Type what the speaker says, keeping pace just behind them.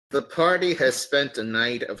the party has spent a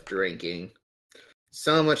night of drinking.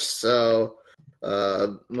 So much so,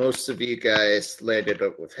 most of you guys landed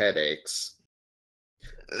up with headaches.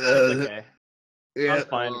 It's okay. Yeah, I'm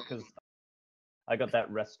fine because I got that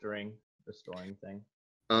restoring thing.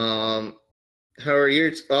 How are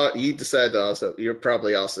you? You decided also you're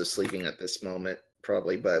probably also sleeping at this moment,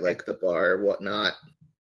 probably by like the bar or whatnot.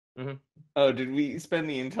 Mm-hmm. Oh, did we spend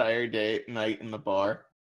the entire night in the bar?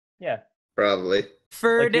 Yeah. Probably.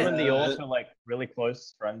 Like you and the Orc are like really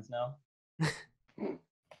close friends now.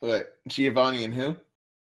 What? Giovanni and who?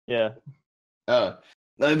 Yeah. Oh,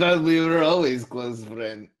 I thought we were always close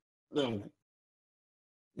friends. You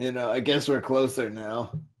know, I guess we're closer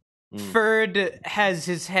now. Ferd has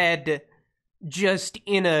his head just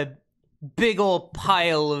in a big old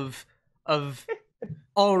pile of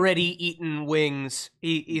already eaten wings.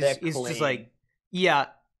 He's just like, yeah.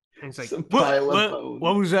 He's like,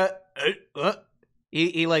 what was that? What?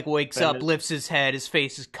 He like wakes up, lifts his head, his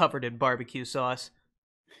face is covered in barbecue sauce.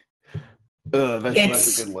 That's not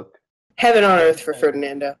a good look. Heaven on earth for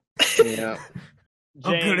Ferdinando. Yeah.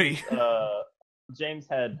 James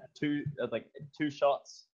had two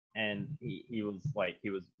shots, and he was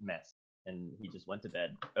messed, and he just went to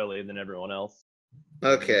bed earlier than everyone else.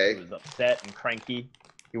 Okay. He was upset and cranky.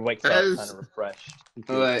 He wakes up kind of refreshed. He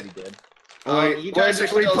feels pretty good. You guys are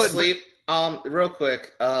still asleep. Real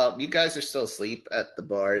quick, you guys are still asleep at the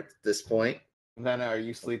bar at this point. Venna, are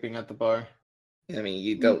you sleeping at the bar? I mean,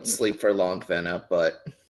 you don't sleep for long, Venna, but...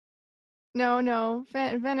 No.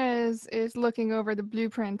 Venna is looking over the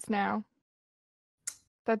blueprints now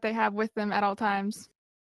that they have with them at all times.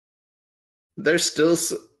 They're still...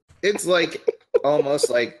 It's like, almost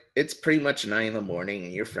like, it's pretty much 9 in the morning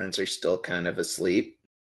and your friends are still kind of asleep.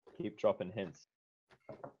 Keep dropping hints.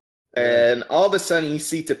 And all of a sudden you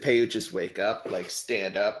see Tepeu just wake up, like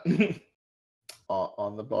stand up.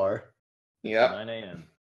 On the bar. Yep. 9 a.m.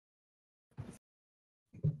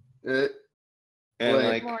 And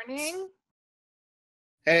Good morning.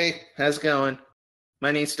 Hey, how's it going?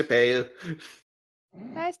 My name's Tepeu.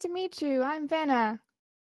 Nice to meet you. I'm Venna.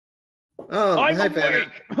 Oh, I'm hi, awake!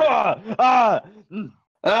 Venna.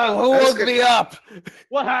 Who woke me up?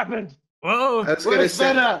 What happened? Whoa! Where's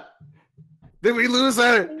Venna? Did we lose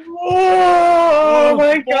her? Oh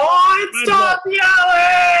my god! Stop yelling!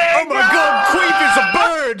 Oh my god, Queef is a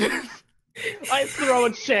bird! I throw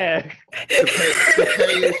a chair.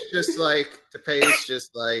 Tepeu's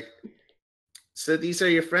just like, so these are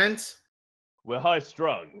your friends? We're high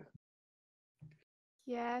strung.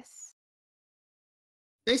 Yes.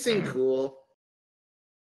 They seem cool.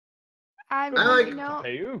 I've like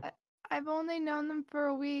only known them for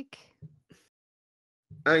a week.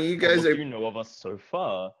 You guys what are... do you know of us so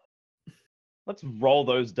far? Let's roll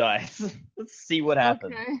those dice. Let's see what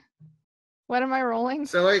happens. Okay. What am I rolling?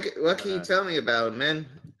 So, like, what can you tell me about them, man?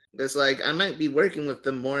 Because, like, I might be working with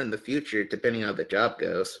them more in the future, depending on how the job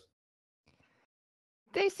goes.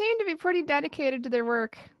 They seem to be pretty dedicated to their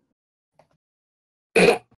work.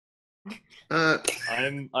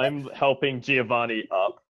 I'm helping Giovanni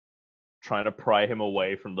up, trying to pry him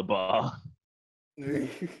away from the bar.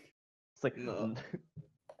 It's like no.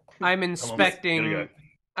 I'm inspecting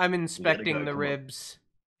the ribs.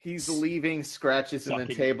 He's leaving scratches in the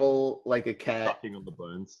table like a cat. Sucking on the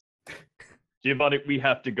bones. Giovanni, we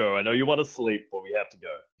have to go. I know you want to sleep, but we have to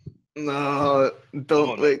go. No,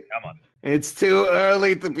 don't. Come on. It's too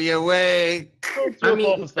early to be awake. I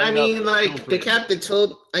mean, like, the captain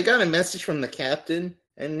told... I got a message from the captain,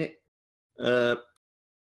 and...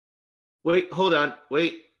 Wait, hold on.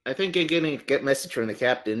 Wait, I think I'm getting a message from the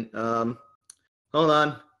captain. Hold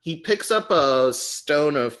on. He picks up a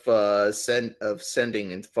stone of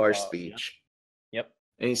sending in far speech. Yep.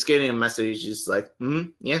 And he's getting a message. He's like,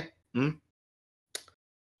 yeah,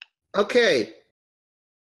 Okay.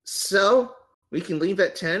 So, we can leave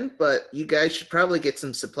at 10, but you guys should probably get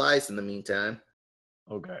some supplies in the meantime.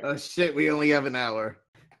 Okay. Oh shit, we only have an hour.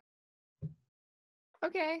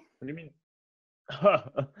 Okay. What do you mean?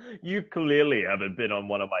 You clearly haven't been on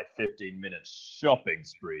one of my 15-minute shopping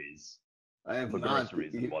sprees. I have for not.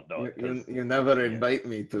 groceries and whatnot. You never invite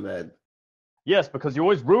me to that. Yes, because you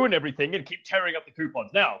always ruin everything and keep tearing up the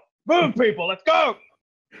coupons. Now, move, people, let's go!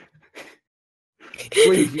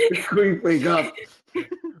 Queef, wake up.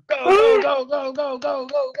 Go!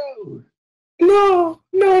 No.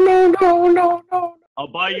 I'll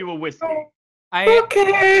buy you a whiskey.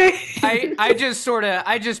 Okay. I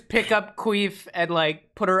just pick up Queef and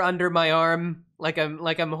like put her under my arm like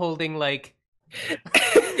I'm holding like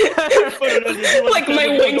like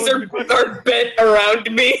my wings are bent around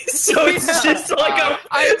me, so it's just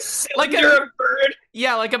like a bird.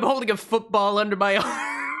 Yeah, like I'm holding a football under my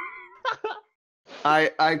arm.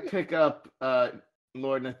 I pick up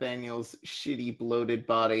Lord Nathaniel's shitty bloated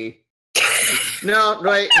body. No,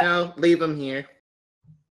 leave him here.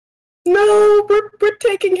 No, we're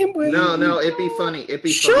taking him with. No, it'd be funny. It'd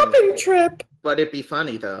be shopping funny. trip. But it'd be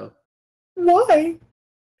funny though. Why?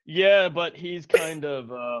 Yeah, but he's kind of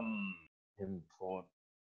important.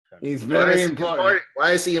 He's Why very is he important.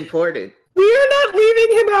 Why is he important? We're not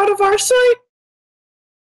leaving him out of our sight.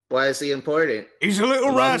 Why is he important? He's a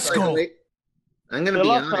little rascal. I'm gonna The be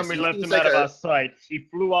last honest. time we he left seems him like out of a- our sight, he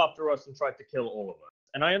flew after us and tried to kill all of us.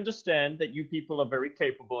 And I understand that you people are very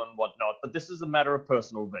capable and whatnot, but this is a matter of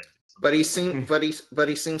personal vengeance. But he seems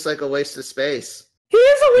like a waste of space. He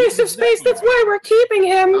is a waste of space. That's why we're keeping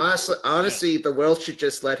him. Honestly, the world should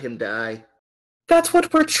just let him die. That's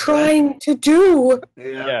what we're trying to do.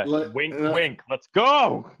 Yeah, wink, wink. Let's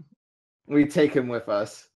go. We take him with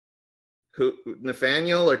us. Who,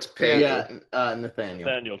 Nathaniel or Tapeo? Yeah, Nathaniel.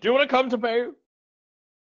 Daniel, do you want to come to Bay?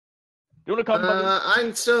 Do you want to come, buddy?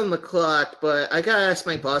 I'm still in the clock, but I gotta ask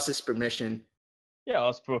my boss's permission. Yeah,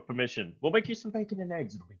 ask for permission. We'll make you some bacon and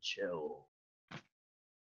eggs. It'll be chill.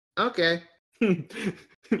 Okay.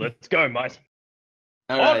 Let's go, mate.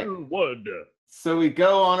 All right. Onward. So we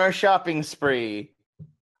go on our shopping spree.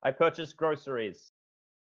 I purchased groceries.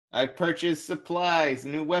 I purchased supplies,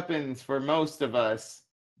 new weapons for most of us,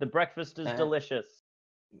 The breakfast is delicious.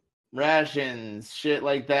 rations, shit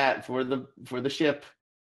like that for the ship.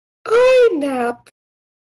 I nap.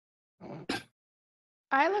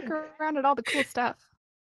 I look around at all the cool stuff.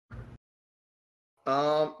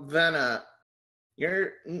 Venna,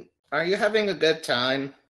 are you having a good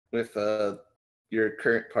time with your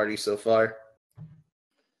current party so far?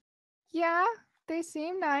 Yeah, they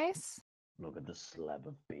seem nice. Look at the slab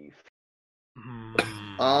of beef.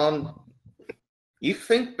 You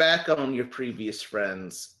think back on your previous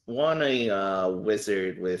friends. One a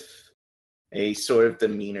wizard with a sort of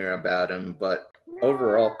demeanor about him, but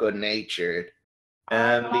overall good-natured.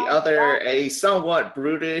 And the other a somewhat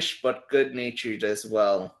brutish but good-natured as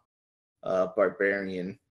well,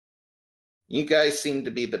 barbarian. You guys seem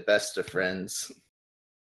to be the best of friends.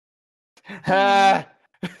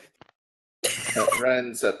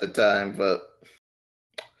 Friends at the time,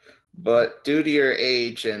 but due to your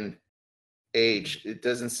age, it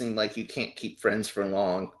doesn't seem like you can't keep friends for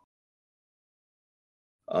long.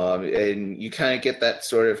 And you kind of get that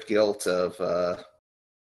sort of guilt of,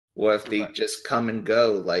 what if they just come and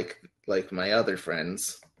go like my other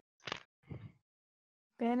friends?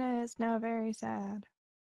 Benna is now very sad.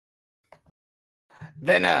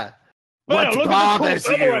 Venna, Venna, what look at bothers this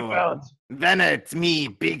cool feather I you? found. Venna, it's me,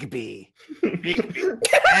 Bigby.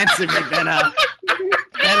 Answer me, Venna.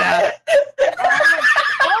 Venna,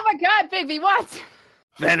 Oh my god, baby, what?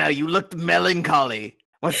 Venna, you looked melancholy.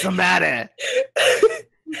 What's the matter?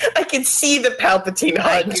 I can see the Palpatine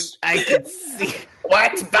hunch. I can see.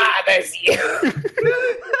 What bothers you?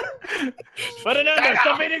 But remember,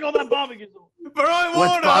 stop eating all that barbecue sauce.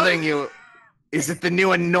 What's bothering you? Is it the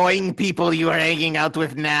new annoying people you are hanging out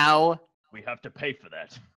with now? We have to pay for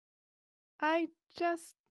that. I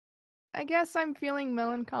guess I'm feeling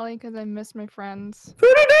melancholy because I miss my friends.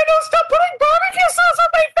 Fernando, stop putting barbecue sauce on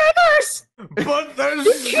my feathers! But they're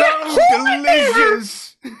so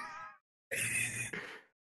delicious.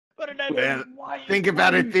 But remember, Well, why you think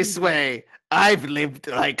about it this way. I've lived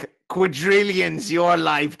like quadrillions your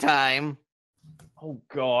lifetime. Oh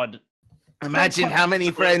God! Imagine how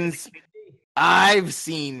many friends I've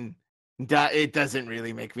seen. It doesn't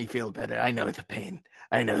really make me feel better. I know the pain.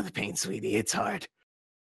 Sweetie. It's hard.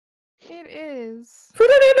 It is.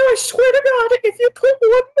 Fernando, I swear to God, if you put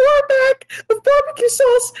one more bag of barbecue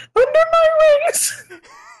sauce under my wings...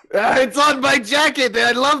 It's on my jacket.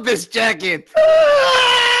 I love this jacket.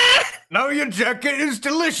 Now your jacket is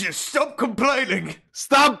delicious. Stop complaining.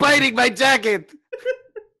 Stop biting my jacket.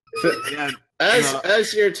 Yeah, As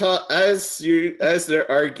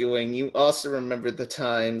they're arguing, you also remember the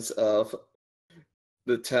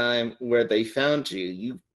time where they found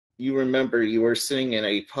you. You remember you were sitting in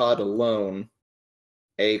a pod alone,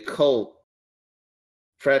 a cult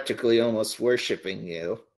practically almost worshipping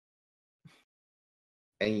you.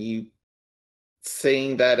 And you,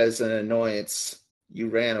 seeing that as an annoyance, you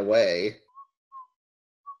ran away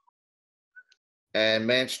and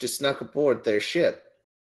managed to snuck aboard their ship.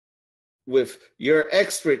 With your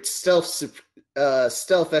expert stealth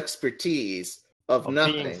expertise of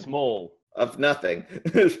nothing. Being small. Of nothing.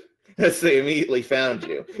 As they immediately found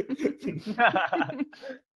you.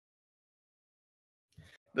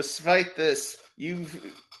 Despite this,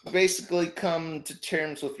 you've basically come to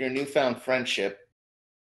terms with your newfound friendship,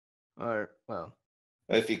 Or, well,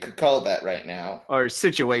 if you could call it that right now. or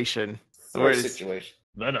situation. sort of situation.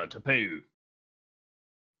 Venna, to pay you.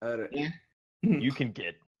 Yeah. You can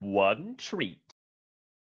get one treat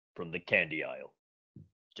from the candy aisle.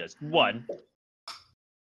 Just one.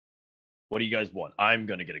 What do you guys want? I'm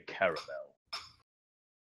gonna get a caramel.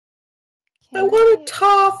 I want a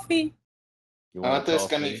toffee. You I want this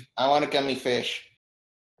toffee? gummy. I want a gummy fish.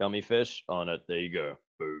 Gummy fish on it. There you go.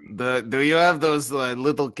 Boom. Do you have those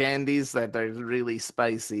little candies that are really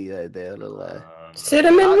spicy? They're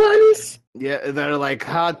Cinnamon ones? yeah, they're like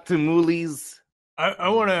hot tamales. I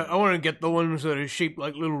wanna get the ones that are shaped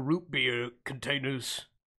like little root beer containers.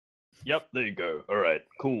 Yep, there you go. All right,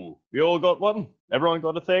 cool. You all got one? Everyone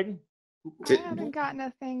got a thing? I haven't gotten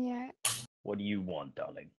a thing yet. What do you want,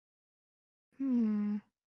 darling?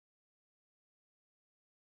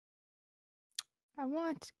 I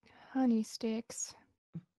want honey sticks.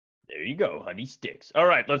 There you go, honey sticks. All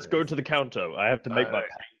right, let's go to the counter. I have to make my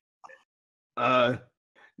pay.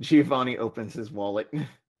 Giovanni opens his wallet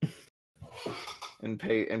and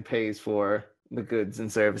pays for the goods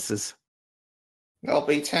and services. That'll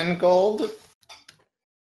be 10 gold.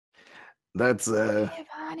 That's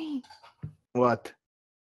Giovanni, what?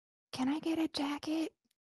 can I get a jacket?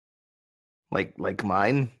 Like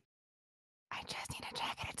mine? I just need a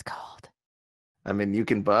jacket. It's cold. I mean, you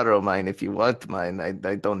can borrow mine if you want mine.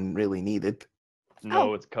 I don't really need it.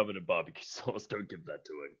 No, it's covered in barbecue sauce. Don't give that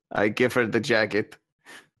to him. I give her the jacket.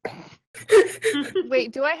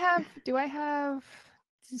 Wait, do I have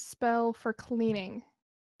the spell for cleaning?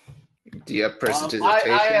 Do you have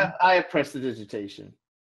prestidigitation? I have prestidigitation.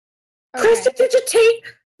 Okay. Prestidigitate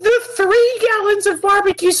the 3 gallons of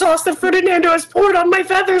barbecue sauce that Ferdinando has poured on my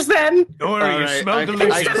feathers then. Don't worry, you Alright, smell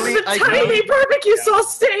delicious. Instead of the tiny barbecue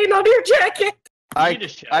sauce stain on your jacket. I Need a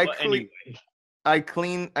shower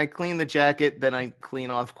clean the jacket, then I clean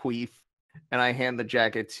off Queef, and I hand the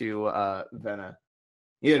jacket to Venna.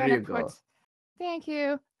 Here Venna you go. Thank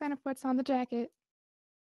you. Venna puts on the jacket.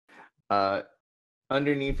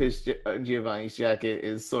 Underneath his Giovanni's jacket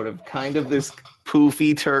is sort of kind of this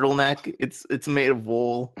poofy turtleneck. It's made of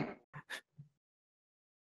wool.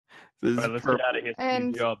 This All right, let's get out of here.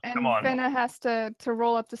 And Come on. Venna has to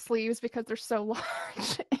roll up the sleeves because they're so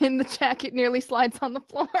large, and the jacket nearly slides on the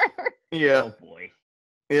floor. Yeah, Oh boy.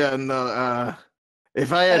 yeah. No,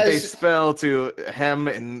 if I had a spell to hem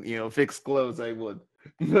and fix clothes, I would.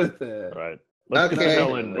 But All right. Let's get the Okay,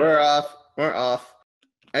 hell in there. we're off.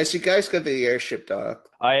 As you guys go to the airship dock,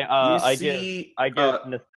 I give see,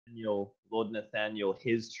 Lord Nathaniel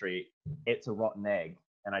his treat. It's a rotten egg,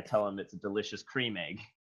 and I tell him it's a delicious cream egg.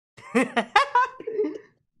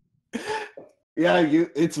 yeah,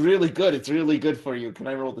 it's really good. It's really good for you. Can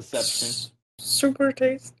I roll deception? Super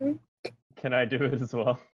tasty. Can I do it as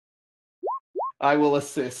well? I will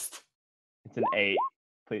assist. It's an 8,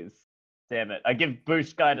 please. Damn it! I give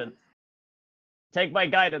boost guidance. Take my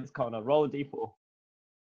guidance, Connor. Roll a d4.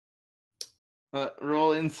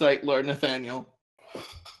 Roll insight, Lord Nathaniel.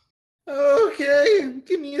 okay,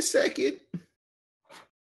 give me a second.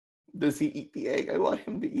 Does he eat the egg? I want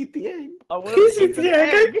him to eat the egg. I want Please him eat to the eat the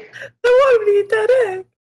egg. egg. I want him to eat that egg.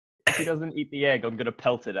 If he doesn't eat the egg, I'm gonna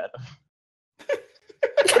pelt it at him.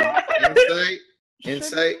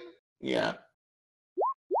 Insight. Yeah.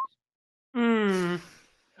 I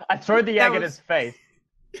throw the egg at his face.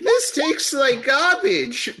 This tastes like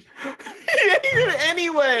garbage.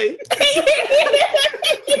 Anyway.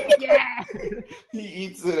 Yeah. He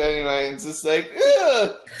eats it anyway. And it's just like,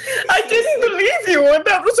 ugh. I didn't believe you, and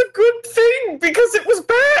that was a good thing because it was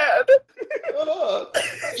bad. Ugh.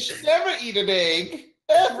 I should never eat an egg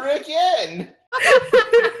ever again.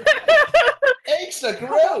 Eggs are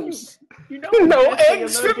gross. You know, No I'm actually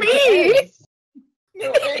eggs for allergic to me. eggs.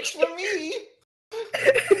 No eggs for me.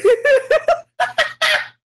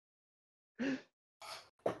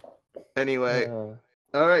 Anyway.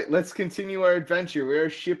 All right, let's continue our adventure. We are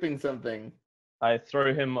shipping something. I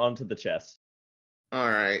throw him onto the chest. All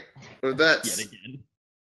right. Well, that's Yet again.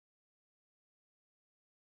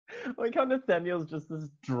 Like how Nathaniel's just this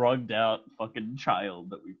drugged out fucking child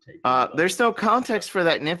that we've taken. with us. There's no context for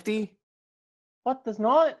that, Nifty. What? There's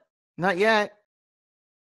not? Not yet.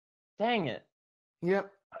 Dang it.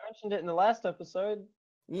 Yep. I mentioned it in the last episode.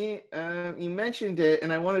 Yeah, you mentioned it,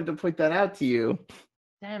 and I wanted to point that out to you.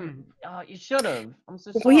 Damn. You should have. I'm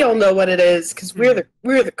so sorry. We all know what it is because we're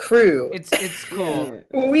the crew. It's cool.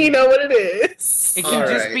 We know what it is. It can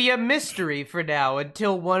just Alright. be a mystery for now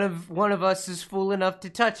until one of us is fool enough to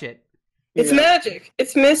touch it. It's magic.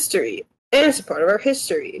 It's mystery. And it's a part of our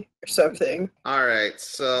history or something. all right.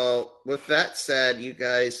 So, with that said, you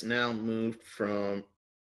guys now moved from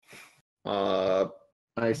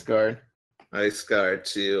Ice guard. Ice Guard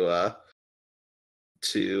to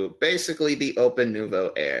to basically the open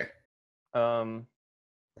nouveau air. Um.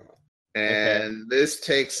 And this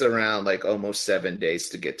takes around like almost 7 days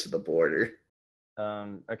to get to the border.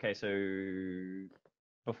 Okay. So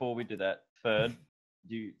before we do that, third,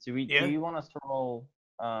 do you want us to roll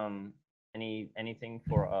anything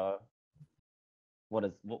for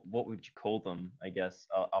what would you call them? I guess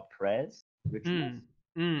our prayers, rituals.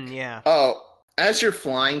 Yeah. Oh, as you're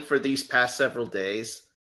flying for these past several days,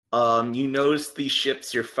 you notice these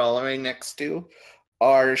ships you're following next to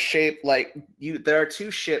are shaped like you. There are 2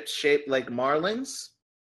 ships shaped like marlins.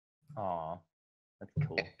 Aw, that's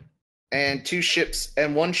cool. And 2 ships,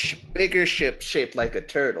 and one bigger ship shaped like a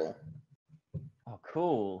turtle. Oh,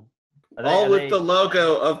 cool. All with the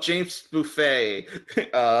logo of James Buffet,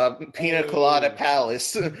 Pina Colada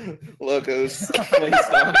Palace logos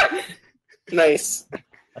placed on it. Nice.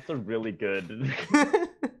 That's a really good.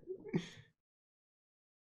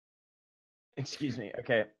 Excuse me.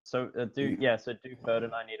 Okay, so do Ferd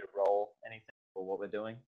and I need to roll anything for what we're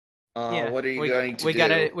doing? What are you going to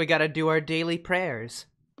do? We gotta do our daily prayers.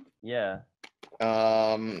 Yeah.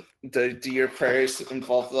 Do your prayers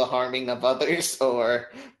involve the harming of others,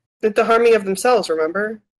 or The harming of themselves,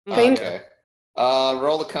 remember? Pain. okay?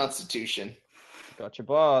 Roll the Constitution. Gotcha,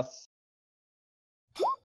 boss.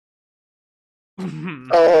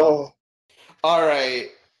 Oh. All right.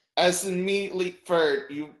 As you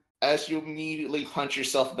immediately punch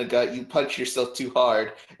yourself in the gut, you punch yourself too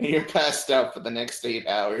hard, and you're passed out for the next 8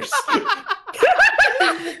 hours.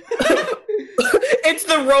 It's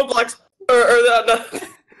the Roblox or the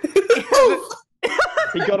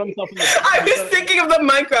He got himself in the. I was thinking of the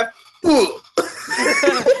Minecraft.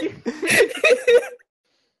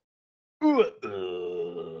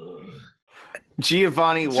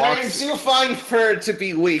 Giovanni walks. James, you find Ferd to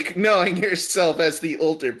be weak, knowing yourself as the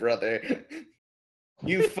older brother.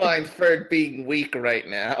 You find Ferd being weak right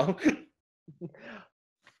now.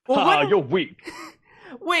 Well, you're weak.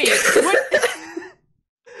 Wait,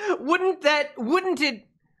 wouldn't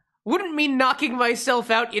me knocking myself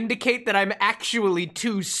out indicate that I'm actually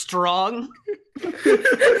too strong?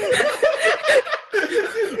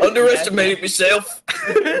 Underestimating myself.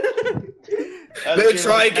 Let's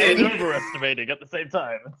try again. Overestimating at the same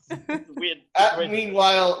time. It's weird.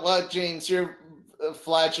 Meanwhile, James, you're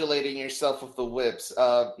flagellating yourself with the whips.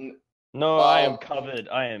 No, I am covered.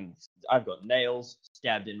 I've got nails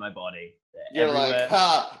stabbed in my body. You're everywhere.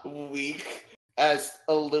 like, weak. As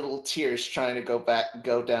a little tears trying to go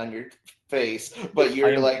down your face, but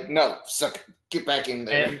you're like, no, suck, get back in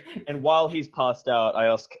there. And while he's passed out, I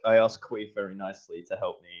ask Queef very nicely to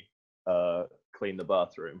help me clean the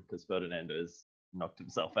bathroom because Ferdinando's knocked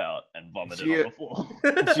himself out and vomited on the floor.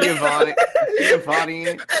 Giovanni.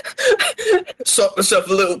 Sucked myself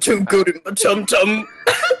a little too good in my tum-tum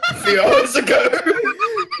a few hours ago.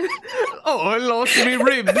 Oh, I lost me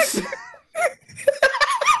ribs.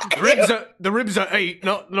 The ribs are 8,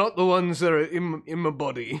 not the ones that are in my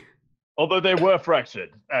body. Although they were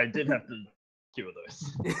fractured, I did have to cure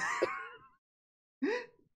those.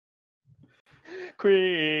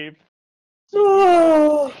 Creep.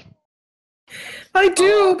 Oh, I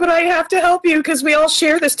do, but I have to help you because we all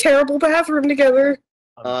share this terrible bathroom together.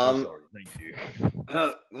 I'm so sorry. Thank you.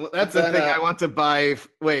 That's the thing I want to buy.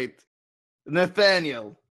 Wait,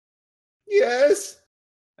 Nathaniel. Yes.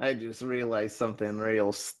 I just realized something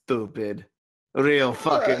real stupid. Real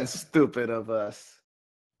fucking stupid of us.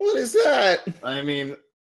 What is that? I mean,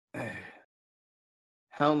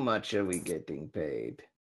 how much are we getting paid?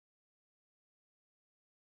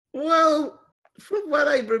 Well, from what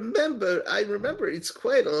I remember it's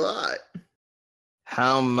quite a lot.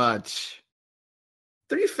 How much?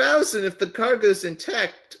 3,000 if the cargo's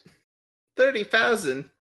intact. 30,000.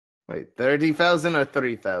 Wait, 30,000 or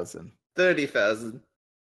 3,000? 30,000.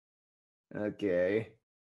 Okay.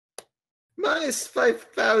 Minus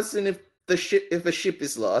 5,000 if a ship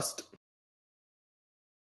is lost.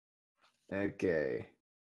 Okay.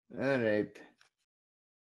 All right.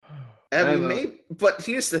 And but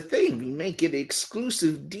here's the thing: we may get an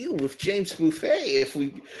exclusive deal with James Buffet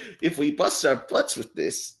if we bust our butts with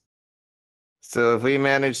this. So if we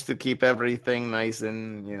manage to keep everything nice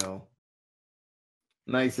and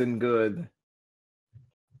good,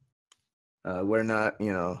 we're not,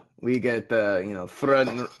 we get the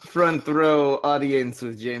front row audience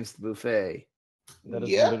with James Buffet. That is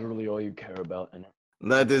literally all you care about, and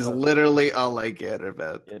that is literally all I care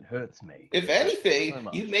about. It hurts me. If anything,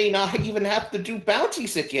 you may not even have to do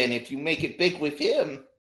bounties again if you make it big with him.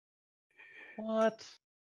 What?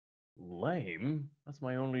 Lame. That's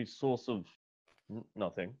my only source of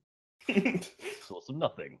nothing. Source of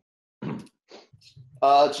nothing.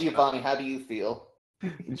 Giovanni, how do you feel?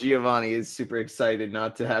 Giovanni is super excited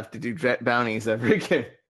not to have to do bounties ever again.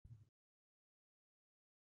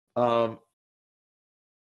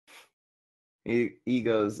 He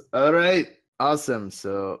goes, all right, awesome.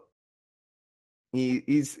 So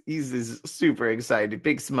he's super excited,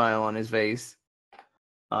 big smile on his face,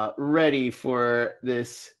 ready for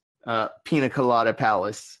this pina colada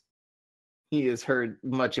palace. He has heard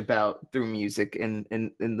much about through music and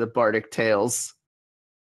in the bardic tales.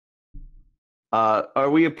 Are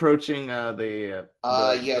we approaching the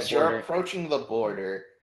yes, the you're border? approaching the border,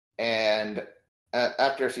 and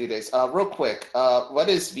after a few days, real quick, what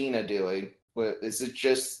is Vina doing? Is it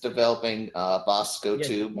just developing Bosco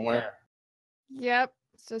 2 more? Yep,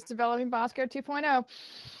 it's just developing Bosco 2.0.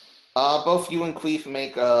 Both you and Queef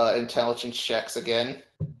make intelligence checks again.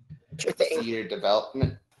 Sure thing. See your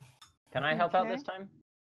development. Can I help out this time?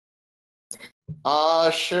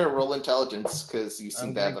 Sure, roll intelligence, because you seem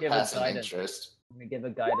I'm to gonna have a give a passive guidance. interest. I'm gonna give a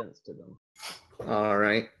guidance to them.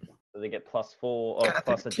 Alright. So they get +4 or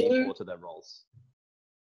plus a 13. d4 to their rolls.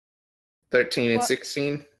 13 and What?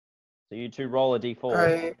 16. So you two roll a d4.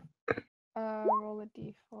 Alright. Roll a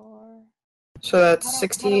d4. So that's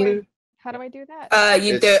 16. How do I do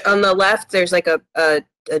that? On the left, there's like a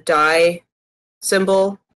die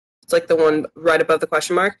symbol. It's like the one right above the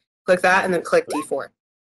question mark. Click that and then click D4.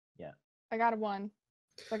 I got a 1.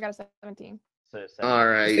 So I got a 17. So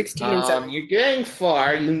Alright. 16 and 7. You're getting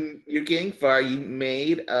far. You're getting far. You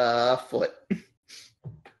made a foot.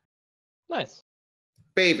 Nice.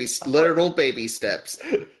 Literal baby steps.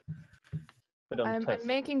 I'm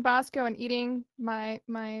making Bosco and eating my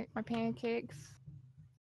pancakes.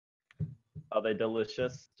 Are they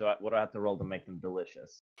delicious? What do I have to roll to make them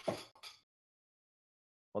delicious?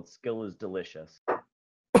 What skill is delicious?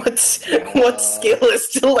 What skill is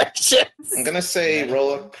delicious? I'm gonna say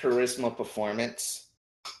roll a charisma performance.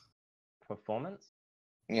 Performance?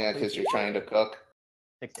 Yeah, because you're trying to cook.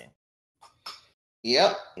 16.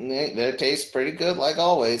 Yep, they taste pretty good, like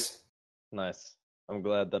always. Nice. I'm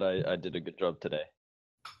glad that I did a good job today.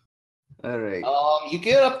 All right. You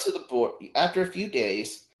get up to the border after a few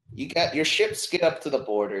days. Your ships get up to the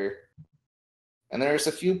border, and there's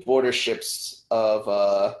a few border ships of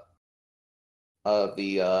the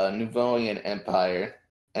Nuvonian Empire,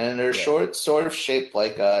 and they're sort of shaped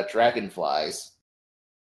like dragonflies.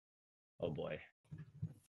 Oh boy.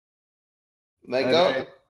 They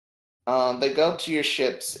go to your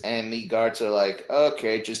ships, and the guards are like,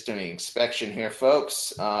 "Okay, just doing an inspection here,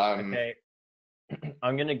 folks." Okay.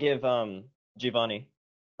 I'm gonna give Giovanni.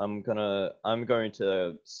 I'm going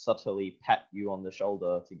to subtly pat you on the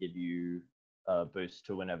shoulder to give you a boost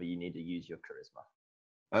to whenever you need to use your charisma.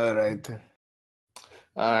 All right.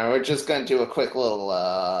 We're just gonna do a quick little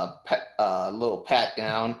pat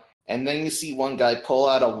down, and then you see one guy pull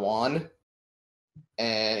out a wand,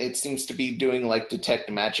 and it seems to be doing like detect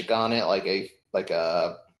magic on it, like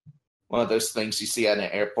a one of those things you see at an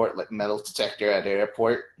airport, like metal detector at an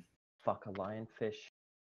airport. Fuck a lionfish.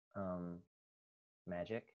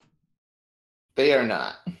 Magic. They are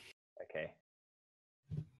not. Okay.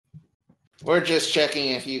 We're just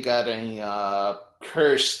checking if you got any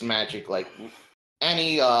cursed magic, like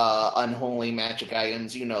any unholy magic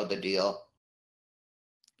items. You know the deal.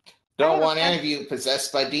 Don't want any of you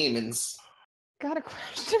possessed by demons. Got a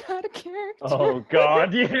question out of character. Oh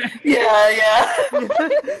god, yeah.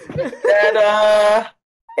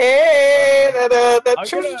 That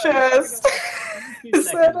treasure chest.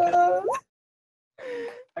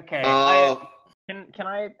 Okay. Can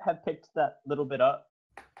I have picked that little bit up?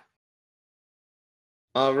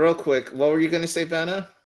 Real quick, what were you gonna say, Vanna?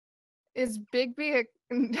 Is Bigby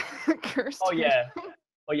a cursed? Oh yeah.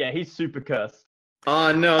 Oh yeah, he's super cursed.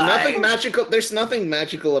 No, nothing magical. There's nothing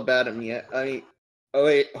magical about him yet. Oh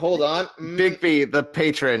wait, hold on. Bigby, the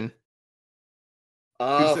patron.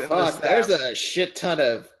 Oh fuck, there's a shit ton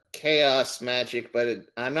of chaos magic, but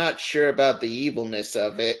I'm not sure about the evilness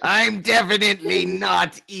of it. I'm definitely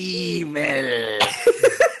not evil.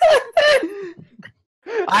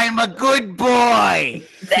 I'm a good boy.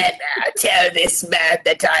 Then tell this man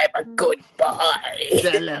that I'm a good boy.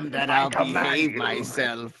 Tell him that I'll behave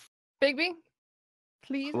myself. Bigby,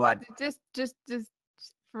 please. What? Just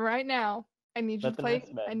for right now. I need you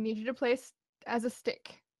to play as a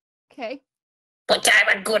stick. Okay. But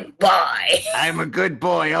I'm a good boy. I'm a good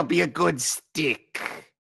boy. I'll be a good stick.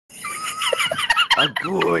 A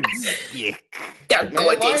good stick. Man,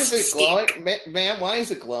 why is it glowing? Man, why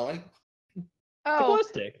is it glowing? Oh,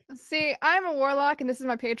 see, I'm a warlock, and this is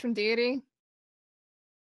my patron deity.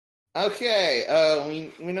 Okay,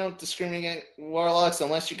 we don't discriminate warlocks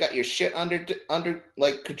unless you got your shit under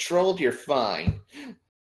like controlled. You're fine.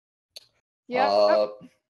 Yep.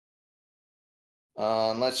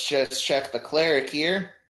 Let's just check the cleric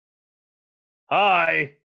here.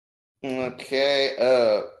 Hi. Okay,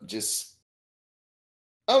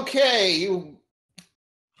 okay, you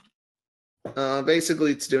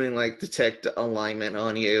basically it's doing like detect alignment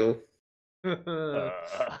on you.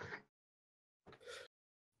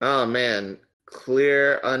 Oh man,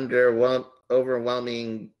 clear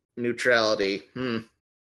overwhelming neutrality.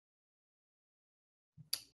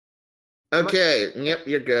 Okay, yep,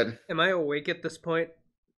 you're good. Am I awake at this point?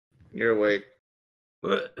 You're awake.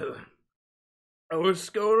 What's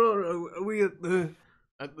going on? Are we at the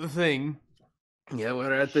thing? Yeah,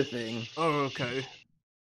 we're at the thing. Oh, okay.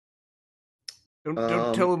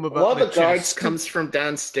 Don't tell him about one the of the guards chest. comes from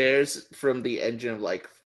downstairs from the engine like,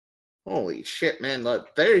 holy shit, man,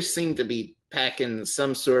 look, they seem to be packing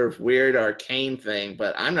some sort of weird arcane thing,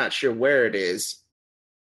 but I'm not sure where it is.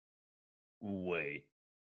 Wait.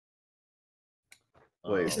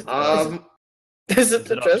 Wait. Is it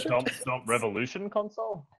the treasure? Stomp Revolution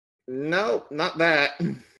console? No, not that.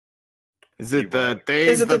 Is it the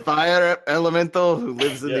Dave the fire elemental who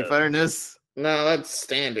lives in the furnace? No, that's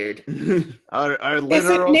standard. Our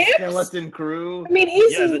literal Nips? skeleton crew? I mean,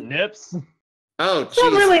 he's Is it Nips? Oh, it's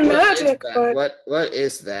not jeez, really what is magic, that? but What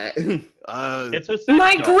is that? It's a sex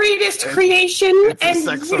my doll. greatest creation, It's a and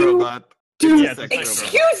sex you robot. do Yeah, it's a sex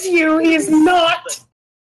excuse you. He is not.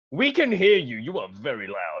 We can hear you. You are very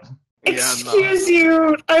loud. Excuse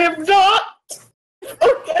you. I am not.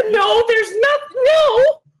 Oh, no, there's not.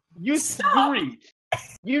 No. You screech.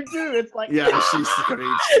 You do. It's like Yeah, she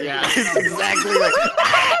screeched. Yeah, it's exactly like.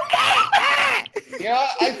 Yeah,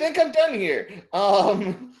 I think I'm done here.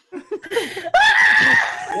 Whatever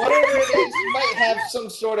it is, you might have some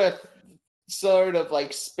sort of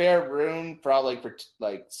like spare rune, probably for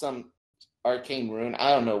like some arcane rune.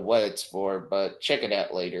 I don't know what it's for, but check it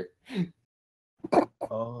out later.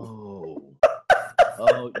 Oh,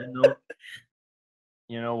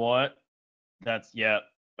 you know what? That's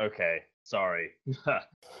okay. Sorry.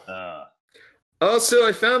 Also,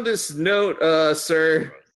 I found this note,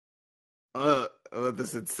 sir. What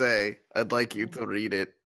does it say? I'd like you to read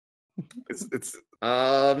it. It's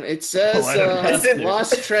It says I don't have to.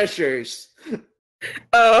 lost treasures.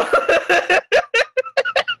 Oh.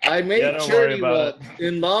 I made don't sure worry you about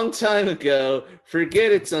a long time ago.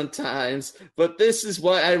 Forget it sometimes, but this is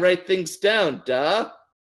why I write things down, duh.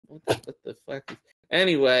 What the fuck?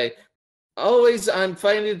 Anyway, always I'm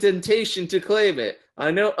finding temptation to claim it.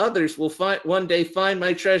 I know others will one day find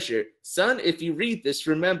my treasure. Son, if you read this,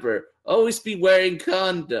 remember, always be wearing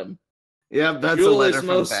condom. yeah, that's Jewel a letter is from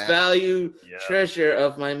most Pat. valued Yeah. treasure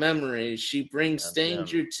of my memories. She brings That's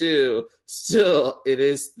danger too. Still, it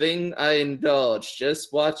is thing I indulge.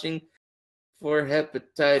 Just watching for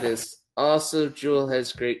hepatitis. Also, Jewel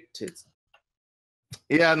has great tits.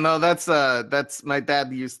 Yeah, no, that's my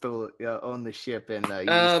dad used to own the ship and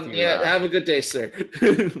Have a good day, sir.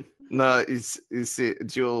 No, you see,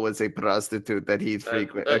 Jewel was a prostitute that he'd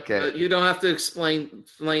frequent. Okay, You don't have to explain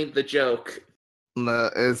the joke. no,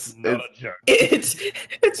 it's Not a joke.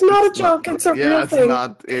 It's not a joke. It's a real it's thing.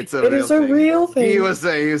 not. It's a It real is a thing. real thing. He was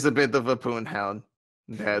a bit of a poon hound.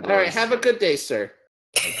 Dad All right, was. have a good day, sir.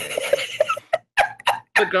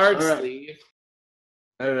 The guards All right. leave,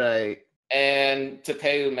 All right. and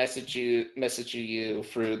Tapeu message you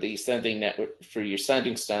through the sending network through your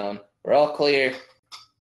sending stone. We're all clear.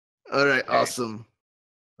 All right. Okay. Awesome.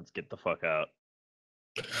 Let's get the fuck out.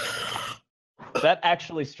 That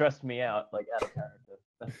actually stressed me out, like out of character.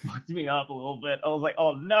 That fucked me up a little bit. I was like,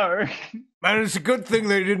 oh no. Man, it's a good thing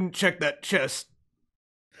they didn't check that chest.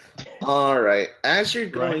 All right. As you're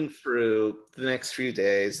going through the next few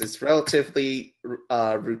days, it's relatively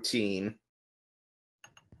routine.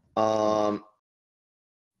 The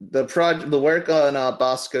work on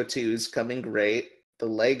Bosco 2 is coming great. The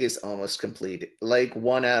leg is almost completed. Leg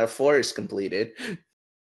 1 out of 4 is completed.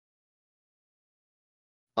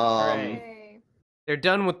 Hooray. They're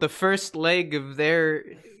done with the first leg of their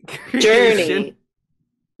Journey.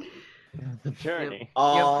 The journey.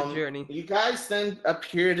 The journey. You guys then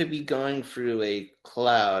appear to be going through a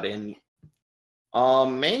cloud, and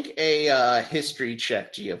make a history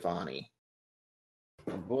check, Giovanni.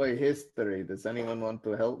 Boy, history. Does anyone want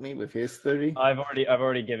to help me with history? I've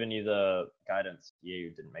already given you the guidance. You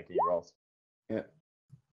didn't make any rolls. Yeah.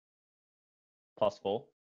 +4.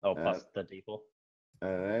 Oh, plus the D4. All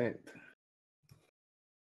right.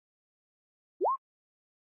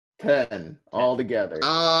 10 altogether.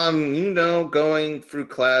 Going through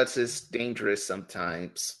clouds is dangerous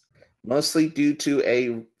sometimes, mostly due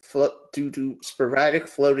to sporadic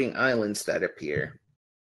floating islands that appear.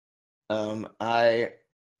 I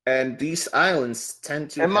And these islands tend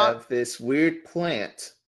to Am I- have this weird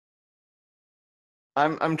plant.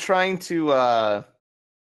 I'm trying to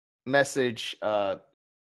message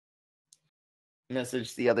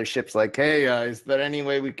the other ships like, hey, is there any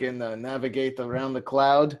way we can navigate around the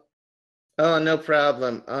cloud? Oh, no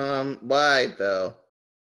problem. Why though?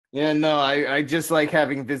 Yeah, no, I just like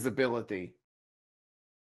having visibility.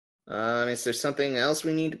 Is there something else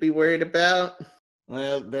we need to be worried about?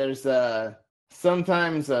 Well, there's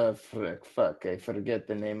sometimes fuck, I forget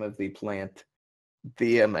the name of the plant.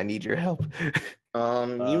 DM, I need your help. You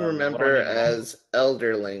what remember are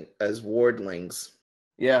they as wardlings.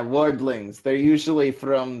 Yeah, wardlings. They're usually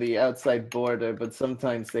from the outside border, but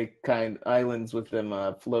sometimes they islands with them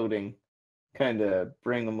floating kind of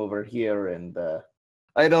bring them over here, and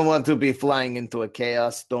I don't want to be flying into a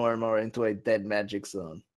chaos storm or into a dead magic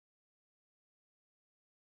zone.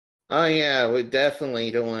 Oh yeah, we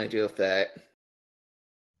definitely don't want to deal with that.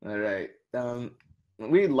 All right.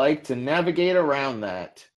 We'd like to navigate around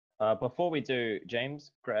that. Before we do,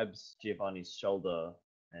 James grabs Giovanni's shoulder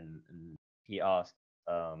and he asks,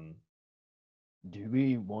 do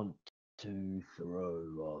we want to throw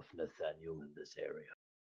off Nathaniel in this area?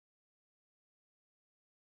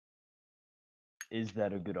 Is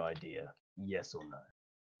that a good idea? Yes or no?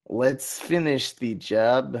 Let's finish the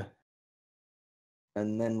job,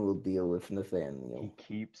 and then we'll deal with Nathaniel. He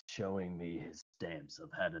keeps showing me his stamps.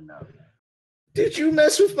 I've had enough. Did you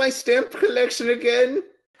mess with my stamp collection again?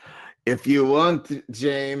 If you want,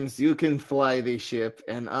 James, you can fly the ship,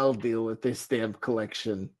 and I'll deal with the stamp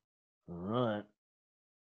collection. All right.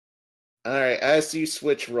 Alright, as you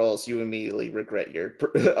switch roles, you immediately regret your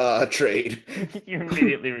trade. You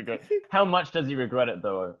immediately regret. How much does he regret it,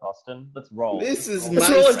 though, Austin? Let's roll. This is Let's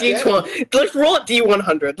my roll a stamp. d12. Let's roll a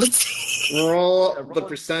d100. Let's see. Roll Yeah, roll the it.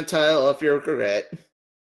 percentile of your regret.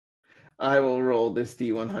 I will roll this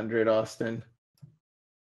D100, Austin.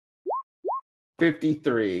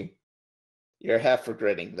 53. You're half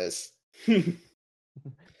regretting this.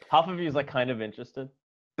 Half of you is like kind of interested.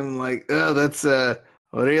 I'm like, oh, that's a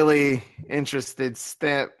really interested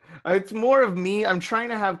stamp. It's more of me. I'm trying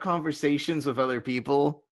to have conversations with other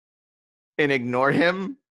people and ignore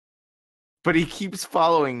him, but he keeps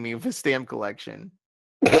following me with his stamp collection.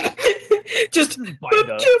 Just, Binder.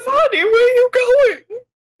 but Giovanni, where are you going?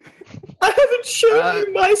 I haven't shown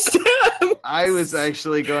you my stamp. I was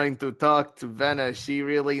actually going to talk to Venna. She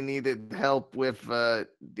really needed help with the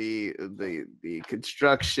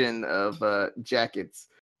construction of jackets.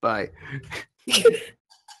 Bye.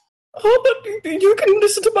 Oh, but you can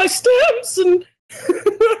listen to my stamps and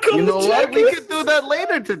work on You know the what? We jackets. could do that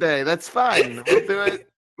later today. That's fine. We'll do it.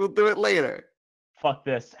 We'll do it later. Fuck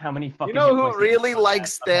this. How many fucking You know hit who points did really you put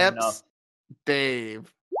likes at? I've had enough. stamps?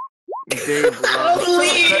 Dave. Dave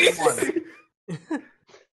Please. loves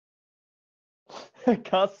I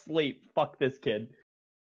can't sleep. Fuck this kid.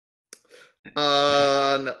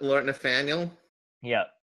 Lord Nathaniel? Yeah,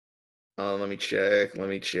 Let me check.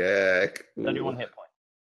 31 hit point.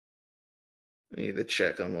 I need to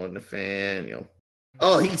check on Lord Nathaniel.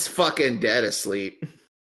 Oh, he's fucking dead asleep.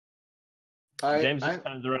 James just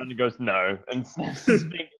turns around and goes, no, and snaps his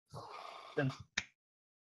fingers and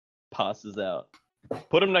passes out.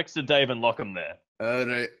 Put him next to Dave and lock him there. All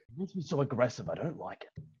right. He makes me so aggressive, I don't like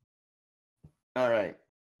it. All right.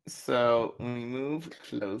 So we move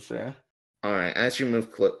closer. All right, as you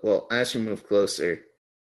move closer,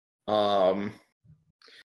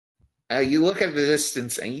 you look at the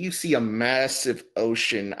distance and you see a massive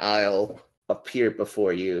ocean isle appear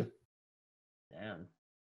before you Damn.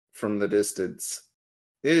 from the distance.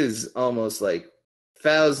 It is almost like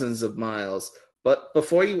thousands of miles, but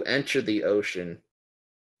before you enter the ocean,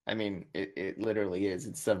 I mean, it literally is.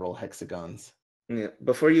 It's several hexagons. yeah,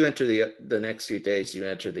 before you enter the next few days, you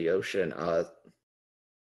enter the ocean.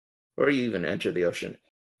 Or you even enter the ocean.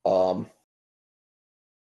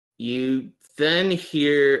 You then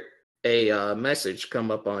hear a message come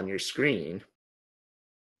up on your screen.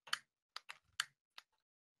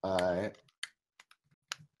 And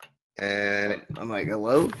And I'm like,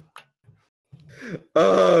 hello?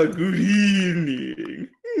 good evening.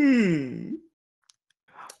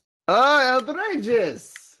 Oh,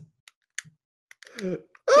 outrageous!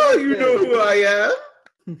 Oh, you know who I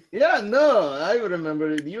am? Yeah, no, I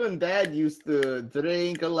remember it. You and Dad used to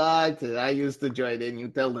drink a lot. And I used to join in. You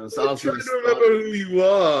tell them I'm awesome trying to stuff. remember who you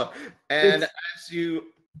are. And It's-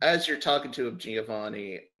 as you're talking to him,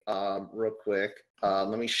 Giovanni, real quick,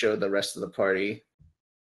 let me show the rest of the party.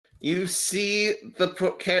 You see the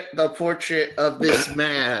portrait of this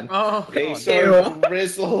man, Oh, a God. sort of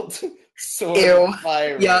grizzled sort Ew. of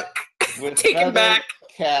pirate Yuck. with Take it back.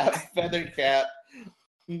 feather cap,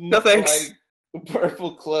 No thanks. like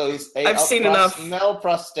purple clothes, I've seen enough. no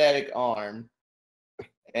prosthetic arm,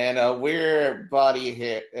 and a weird body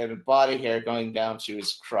hair going down to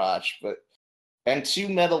his crotch, and 2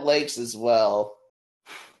 metal legs as well.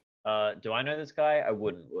 Do I know this guy? I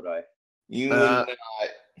wouldn't, would I? You would not.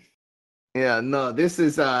 Yeah, no, this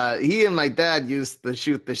is he and my dad used to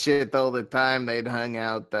shoot the shit all the time. They'd hung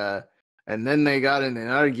out and then they got in an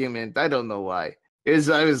argument. I don't know why.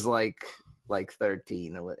 I was like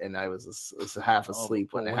 13 and I was half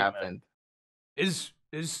asleep when it happened. Is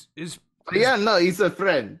But yeah, no, he's a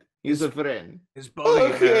friend. He's a friend. his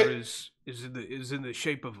body hair is in the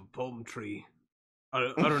shape of a palm tree.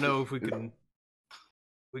 I don't know if we can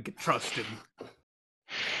trust him.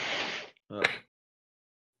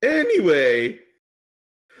 Anyway,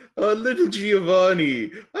 little Giovanni,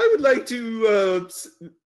 I would like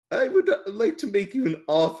to make you an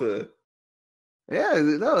offer. Yeah,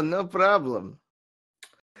 no problem.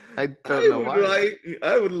 I don't know why.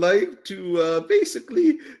 I would like to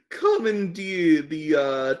basically commandeer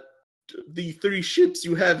the 3 ships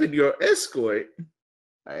you have in your escort.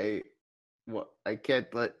 I can't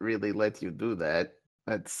really let you do that.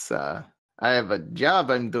 That's I have a job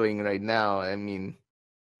I'm doing right now. I mean,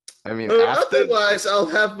 otherwise I'll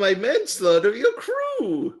have my men slaughter your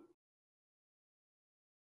crew.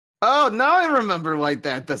 Oh, now I remember why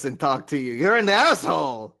Dad doesn't talk to you. You're an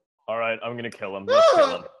asshole. All right, I'm gonna kill him. Let's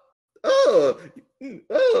kill him.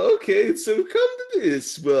 Okay. So come to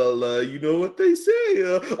this. Well, you know what they say.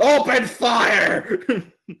 Open fire!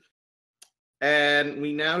 And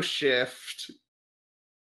we now shift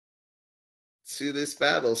to this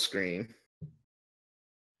battle screen.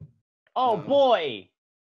 Oh boy!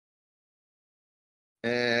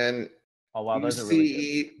 And Oh wow, you those are really good.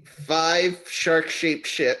 see 5 shark-shaped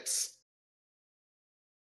ships.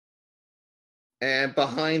 And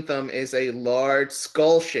behind them is a large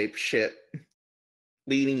skull-shaped ship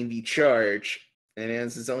leading the charge. And it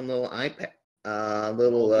has its own little iPad.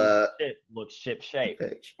 Shit looks ship-shaped.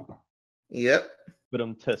 Page. Yep.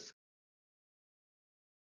 But tusk.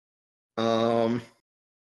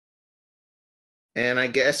 And I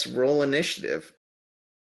guess roll initiative.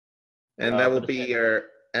 And that will be your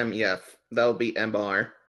MEF. That will be MR.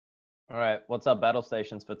 All right, what's our battle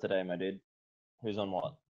stations for today, my dude? Who's on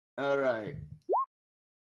what? All right.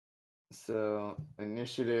 So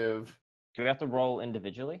initiative. Do we have to roll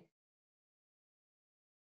individually?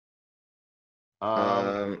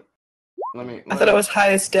 Let me. I thought it was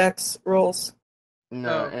highest dex rolls.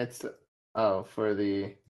 No, Oh. it's for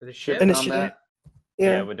the The ship. Initiative. combat.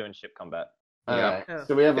 Yeah. We're doing ship combat. All Yeah. right. Yeah.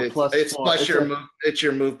 So we have a plus. It's 4. plus it's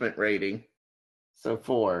your movement rating. So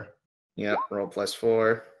 4. Yep, roll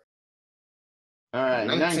 +4. All right.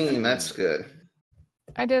 19, that's good.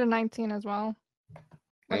 I did a 19 as well.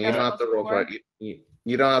 And you don't have to roll for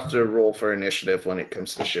you don't have to roll for initiative when it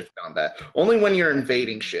comes to ship combat. Only when you're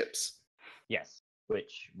invading ships. Yes,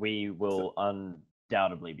 which we will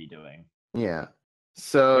undoubtedly be doing. Yeah.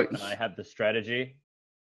 So And I had the strategy.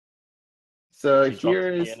 So She drops me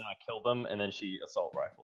here's in and I kill them, and then she assault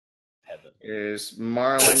rifle. Heaven. Here's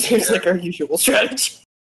Marlin. Seems like our usual strategy.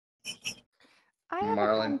 I have a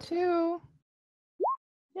Marlin. gun too.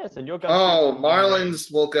 Yes, and your gun. Oh, Marlin's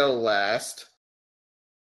will go last.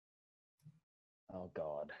 Oh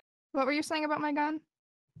god. What were you saying about my gun?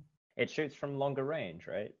 It shoots from longer range,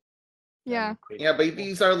 right? Yeah. Than quick- Yeah, but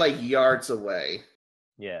these are like yards away.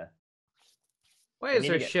 Yeah. Why I is need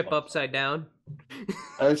to our get ship closer. upside down?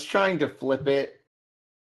 I was trying to flip it.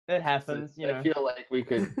 It happens, you know. I feel like we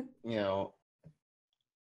could,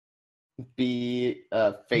 be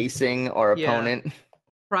facing our Yeah. opponent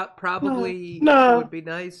Probably No. would be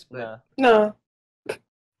nice, but No.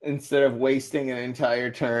 instead of wasting an entire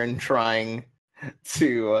turn trying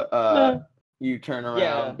to No. you turn around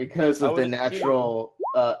Yeah, because I of the would assume- natural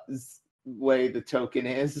way the token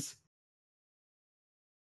is.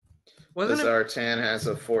 wasn't it? Zartan has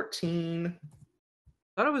a 14. I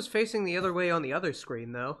thought it was facing the other way on the other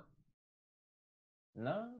screen, though.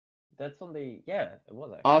 No, that's on the. Yeah, it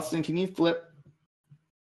was actually. Austin, can you flip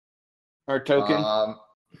our token?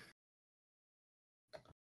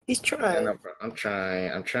 He's trying. Yeah, no, I'm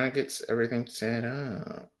trying to get everything set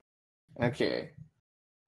up. Okay.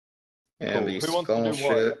 And Cool. the Who wants to do skull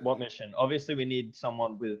ship. what mission? Obviously, we need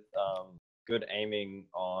someone with good aiming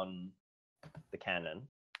on the cannon.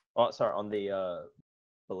 Oh, sorry, on the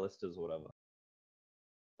ballistas or whatever.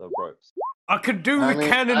 The ropes. I could do I the mean-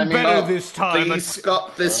 cannon I mean- better Oh, this time.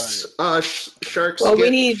 Shark Well, we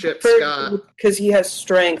skip need ship Ferg Scott. because he has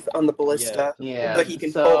strength on the ballista, Yeah. so he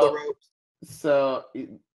can pull the ropes. So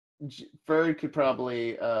Ferg could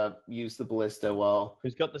probably use the ballista while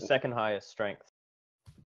Who's got the second highest strength?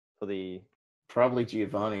 for the? Probably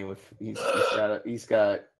Giovanni with he's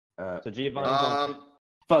got So Giovanni's on.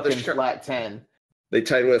 fucking the flat 10 They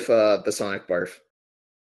tied with the Sonic Barf.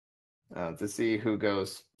 to see who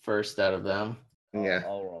goes first out of them. Yeah.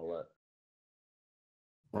 I'll roll it.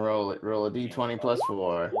 Roll a d20 plus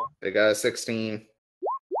 4. They got a 16.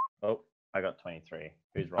 Oh, I got 23.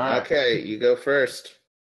 Who's All wrong? right. Okay, you go first.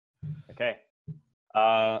 Okay.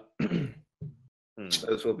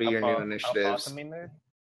 Those will be your new How far initiatives. can we move?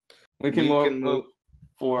 We can You move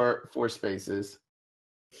four spaces.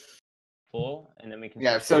 4, and then we can.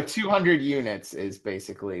 Yeah, so 200 units is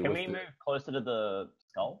basically. Can we move closer to the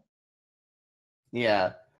skull?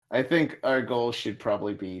 Yeah, I think our goal should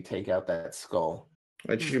probably be take out that skull.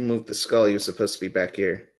 Why'd you move the skull? You're supposed to be back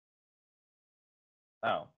here.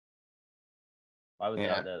 Oh. Why was it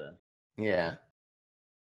Yeah. out there then? Yeah.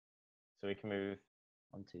 So we can move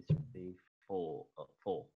 1, 2, 3, 4.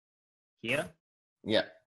 4. Here? Yeah.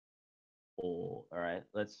 4. Alright,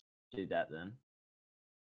 let's do that then.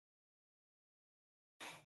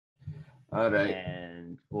 All right.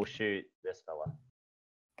 And we'll shoot this fella.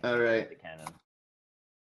 All with right. the cannon.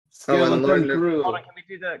 Skeleton Lord- crew. Hold on, can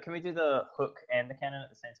we do the hook and the cannon at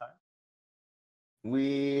the same time?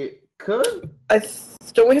 We could.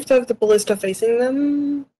 Don't we have to have the ballista facing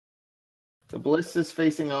them? The ballista's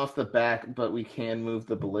facing off the back, but we can move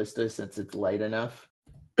the ballista since it's light enough.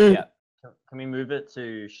 Yeah. Can we move it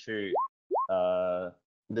to shoot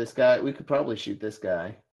This guy, we could probably shoot this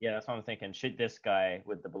guy. yeah, that's what I'm thinking. Shoot this guy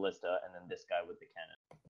with the ballista and then this guy with the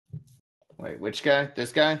cannon. Wait, which guy?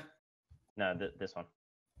 This guy? No, this one.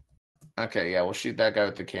 Okay, yeah, we'll shoot that guy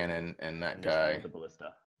with the cannon and that And this one guy. with the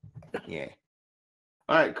ballista. Yeah.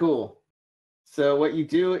 All right, cool. So what you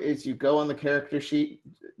do is you go on the character sheet,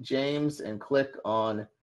 James, and click on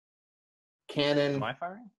cannon. Am I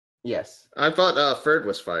firing? Yes. I thought Ferd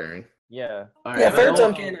was firing. Yeah. All Yeah, right. Ferd's go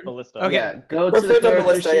on cannon. Ballista. Okay. Yeah, go We're to the Ferd's on character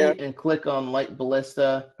ballista, sheet yeah. and click on light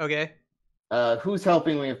ballista. Okay. Who's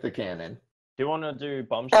helping me with the cannon? Do you want to do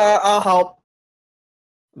bomb shot? I'll help.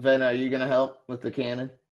 Ven, are you gonna help with the cannon?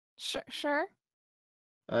 Sure.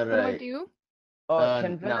 All What do I right. do? Oh,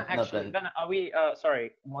 can Venna no, actually? nothing. Venna, are we?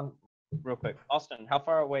 Sorry, one real quick. Austin, how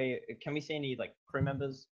far away? Can we see any like crew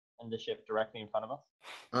members on the ship directly in front of us?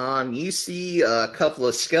 You see a couple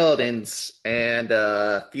of skeletons and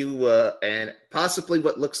a few, and possibly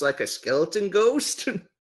what looks like a skeleton ghost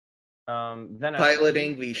Venna,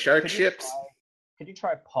 piloting the shark could you ships. could you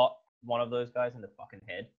try pot one of those guys in the fucking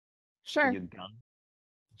head Sure. with your gun?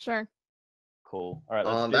 Sure. Cool. All right.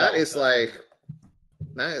 Let's do That one is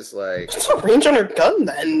first. like, What's the range on her gun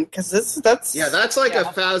then? Because that's yeah, that's like Yeah.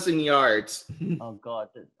 1,000 yards. Oh god,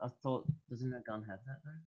 I thought doesn't a gun have that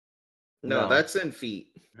though? No, No. that's in feet.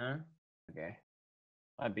 No. Okay.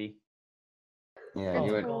 I'd be. Yeah, Oh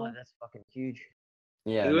you my would. god, that's fucking huge.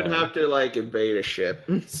 Yeah, You would no. have to like invade a ship.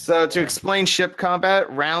 So to explain ship combat,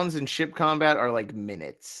 rounds in ship combat are like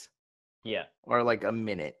minutes, Yeah. or like a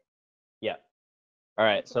minute. Yeah. All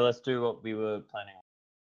right. So let's do what we were planning.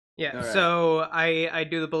 Yeah. All right. So I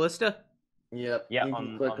do the ballista. Yep. Yeah, You can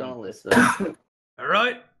on- click on on this- list. All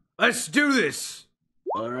right. Let's do this.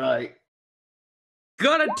 All right.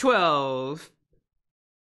 Got a 12.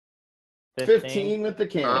 15 with the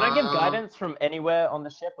Can cannon. I give guidance from anywhere on the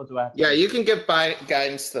ship, or do I have to? Yeah, you can give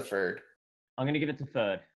guidance to Ferd. I'm gonna give it to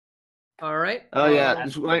Third. All right. Oh yeah,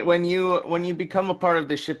 that's when you become a part of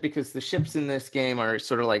the ship, because the ships in this game are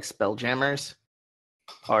sort of like spelljammers,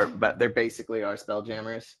 but they're basically are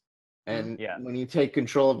spelljammers. And Yeah. when you take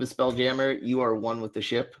control of the spelljammer, you are one with the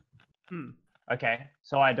ship. Okay.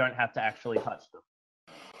 So I don't have to actually touch them.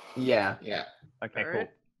 Yeah. Yeah. Okay. All Cool. right.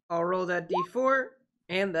 I'll roll that d4,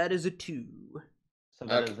 and that is a 2. So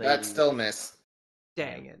that Okay, is that's still miss.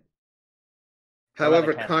 Dang it. What about However,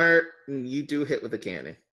 the cannon? Connor, you do hit with a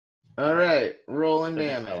cannon. All right, rolling So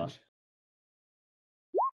this fella. damage.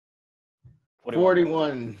 41.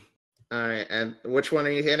 41. All right, and which one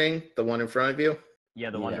are you hitting? The one in front of you? Yeah,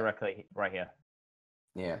 the one Yeah. directly right here.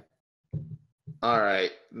 Yeah. All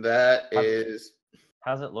right, that is.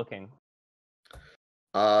 How's it looking?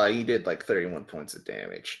 You did like 31 points of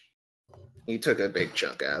damage. You took a big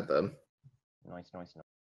chunk out of them. Nice. Any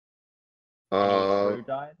Uh, crew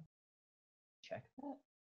died? Check that.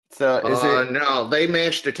 So is it? no, they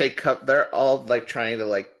managed to take cover. They're all like trying to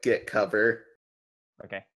like get cover.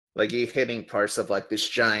 Okay. Like you hitting parts of like this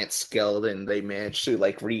giant skeleton. They managed to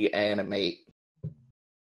like reanimate.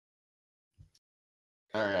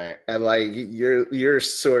 All right. And like you're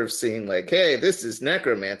sort of seeing like, hey, this is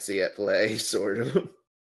necromancy at play, sort of.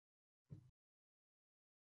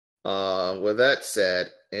 With that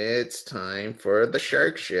said, it's time for the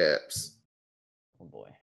shark ships. Oh boy.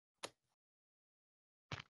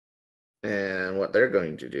 And what they're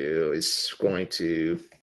going to do is going to.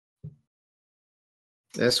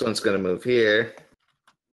 This one's going to move here.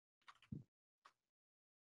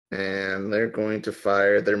 And they're going to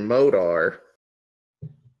fire their mortar.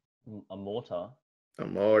 A mortar. A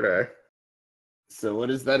mortar. So what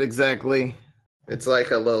is that exactly? It's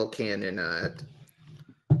like a little cannon.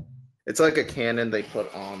 It's like a cannon they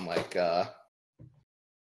put on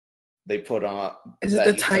they put on. Is it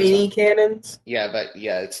the tiny cannons? Yeah,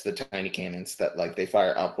 it's the tiny cannons that like they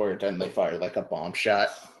fire upward and they fire like a bomb shot.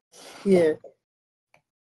 Yeah.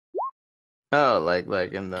 Oh, like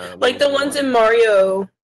in the Like the ones in Mario,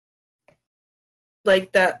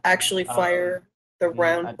 like that actually fire the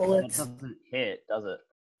round bullets. That doesn't hit, does it?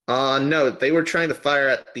 No, they were trying to fire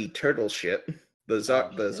at the turtle ship, the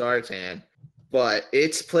Zartan, but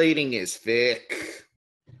its plating is thick.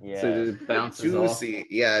 Yeah. So it bounces off. Juicy.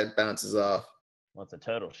 Yeah, it bounces off. Well, it's a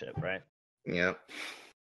turtle ship, right? Yep.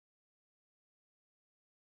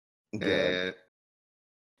 Good.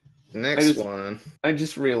 Next one. I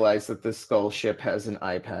just realized that the skull ship has an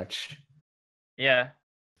eye patch. Yeah.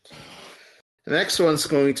 The next one's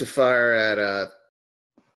going to fire at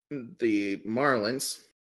the Marlins.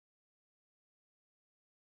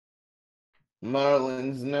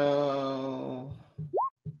 Marlins, no.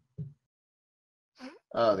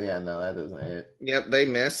 Oh yeah, no, that doesn't hit. Yep, they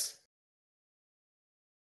miss.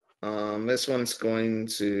 This one's going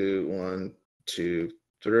to 1, 2,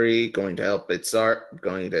 3. Going to help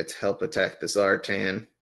going to help attack the Zartan.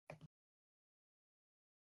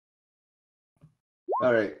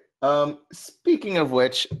 All right. Speaking of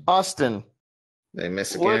which, Austin. They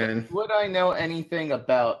miss again. Would I know anything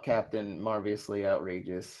about Captain Marvelously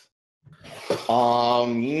Outrageous? What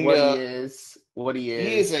he is.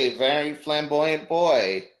 He is a very flamboyant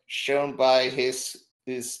boy, shown by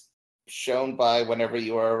whenever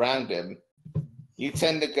you are around him. You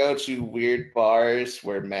tend to go to weird bars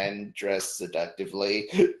where men dress seductively.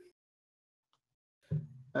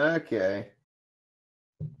 Okay.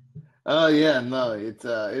 Oh yeah, no, it's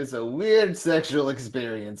a weird sexual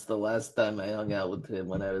experience the last time I hung out with him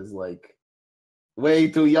when I was like way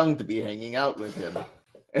too young to be hanging out with him.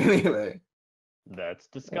 Anyway. That's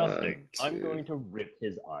disgusting. I'm going to rip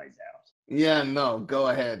his eyes out. Yeah, no, go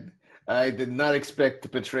ahead. I did not expect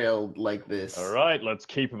betrayal like this. All right, let's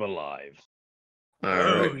keep him alive. All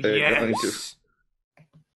right, yes.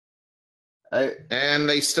 And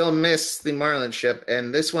they still miss the Marlin ship,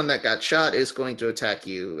 and this one that got shot is going to attack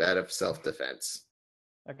you out of self-defense.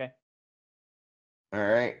 Okay. All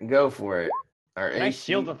right, go for it. Can I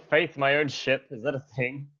shield of faith my own ship? Is that a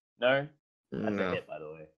thing? No? That's No. a hit, by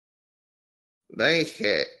the way. They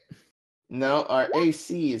hit. No, our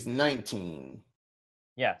AC is 19.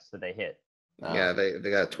 Yeah, so they hit. Yeah, they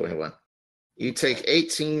got 21. You take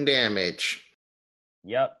 18 damage.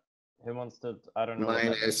 Yep. Who wants to? I don't know.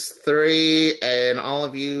 -3, and all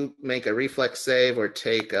of you make a reflex save or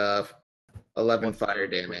take 11 fire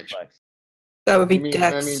damage. Reflex? That would be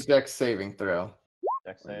Dex. I mean Dex saving throw.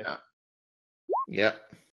 Dex save. Yeah.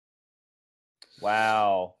 Yep.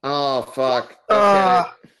 Wow. Oh fuck.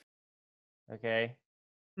 Okay.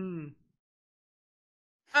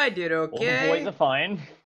 I did okay. All the boys are fine.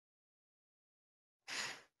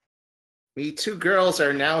 The 2 girls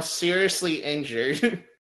are now seriously injured.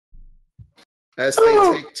 As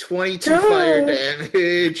they take 22 fire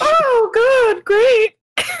damage. Oh, good, great.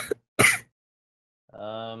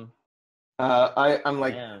 I'm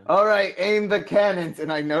like, all right, aim the cannons, and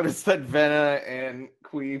I noticed that Venna and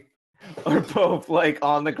Queef are both like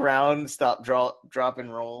on the ground. Stop, drop,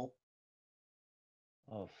 and roll.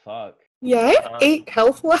 Oh fuck. Yeah, I have 8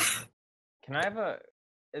 health left. Can I have a?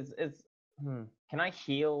 Can I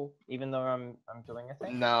heal even though I'm doing a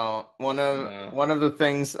thing? No, one of the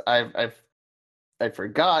things I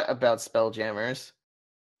forgot about Spelljammers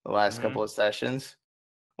the last couple of sessions.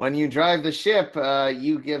 When you drive the ship,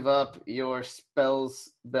 you give up your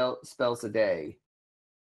spells a day.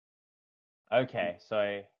 Okay,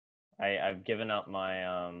 so I've given up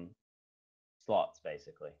my slots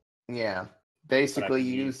basically. Yeah, basically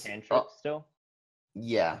you use cantrips still.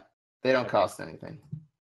 Yeah, they don't cost anything.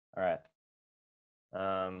 All right.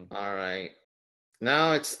 All right.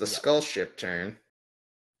 Now it's the skull ship turn.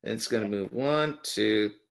 It's going to move 1,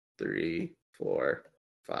 2, 3, 4,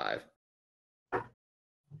 5.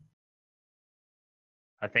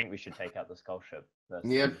 I think we should take out the skull ship.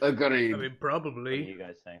 Yep, agreed. I mean, probably. What do you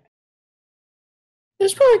guys think?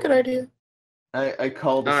 It's probably a good idea. I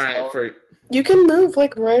called the skull. You can move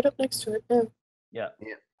like right up next to it. Yeah.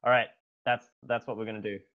 All right. That's what we're gonna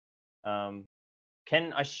do.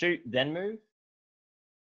 Can I shoot then move?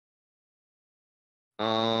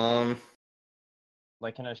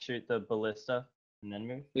 Like, can I shoot the ballista and then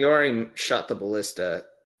move? You already shot the ballista.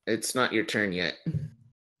 It's not your turn yet.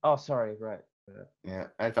 Oh, sorry. Right. Yeah,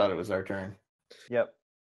 I thought it was our turn. Yep.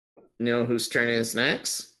 You know whose turn it is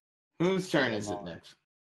next? Whose turn is it next?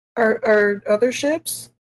 Our other ships?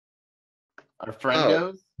 Our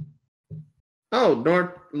friendos? Oh,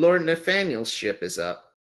 Lord Nathaniel's ship is up.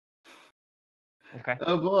 Okay.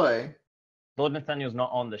 Oh boy. Lord Nathaniel's not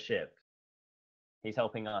on the ship. He's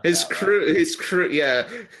helping us. His out, crew, right?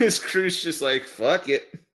 his crew's just like, fuck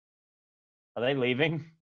it. Are they leaving?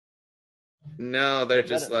 No, they're They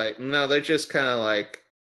just better- like, no, they're just kind of like,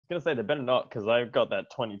 I was gonna say they better not, because I've got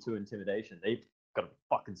that 22 intimidation. They got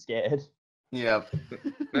fucking scared. Yep.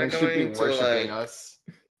 they're They should be going to worshiping like, us.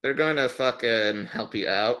 they're going to fucking help you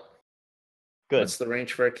out. Good. What's the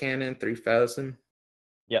range for a cannon? 3,000?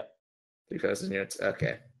 Yep. 3,000 units.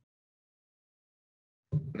 Okay.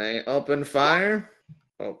 They open fire.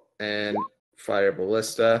 Oh, and fire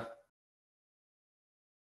ballista.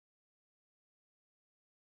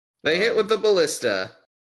 They hit with the ballista.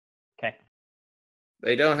 Okay.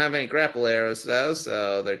 They don't have any grapple arrows though,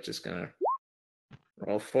 so they're just gonna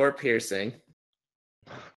roll 4 piercing.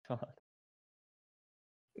 God.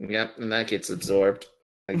 Yep, and that gets absorbed.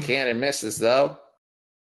 And cannon misses though.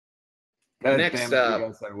 God Next damn it, up. you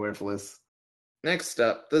guys are worthless. Next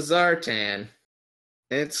up, the Zartan.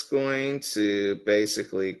 It's going to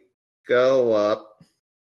basically go up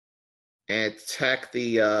and attack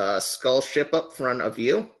the skull ship up front of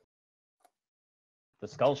you The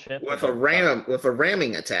skull ship. with a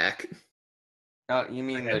ramming attack. Oh, you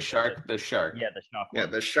mean Okay, the shark? The shark. Yeah, the shark Yeah,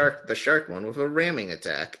 one. the shark one with a ramming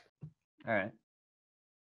attack. All right.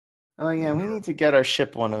 Oh yeah, we need to get our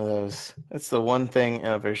ship one of those. That's the one thing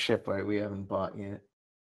of our ship we haven't bought yet.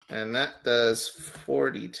 And that does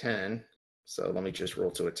 40-10. So let me just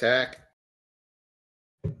roll to attack.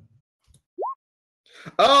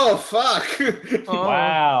 Oh, fuck! Oh.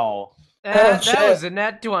 Wow. That shit. was a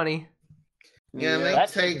nat 20. Yeah, they That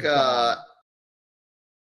ship take, is gone.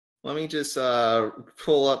 let me just,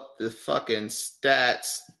 pull up the fucking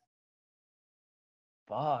stats.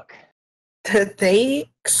 Fuck. They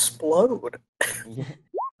explode.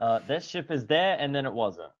 Yeah. This ship is there, and then it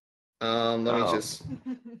wasn't. Let me Oh. just,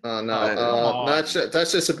 oh no, on. that's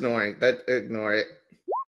just ignoring, ignore it.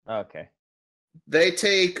 Okay. They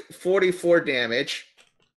take 44 damage.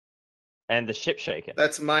 And the ship shaken.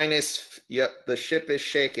 That's minus, yep, the ship is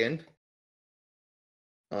shaken.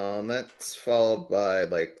 That's followed by,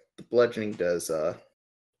 like, the bludgeoning does, I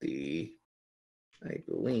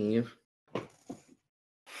believe.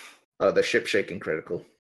 Oh, the ship shaking critical.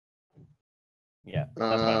 Yeah.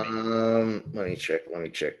 That's what I mean. Let me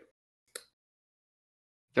check.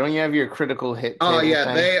 Don't you have your critical hit? Oh table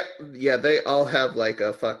yeah, thing? they all have like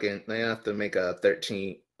a fucking. They have to make a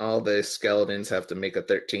 13. All the skeletons have to make a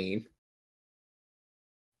 13.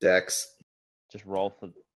 Dex. Just roll for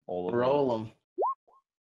all of them. Roll them.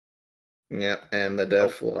 Yep, and the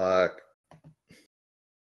death lock.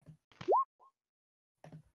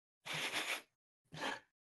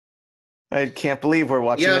 I can't believe we're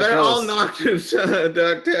watching. Yeah, a they're all ghost.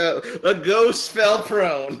 knocked out. A ghost fell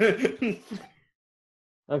prone.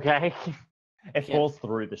 Okay. It Yeah. falls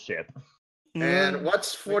through the ship. And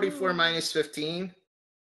what's 44 minus 15?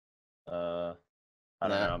 I don't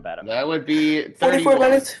know. I'm bad at That would be 44 31.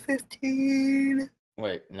 minus 15.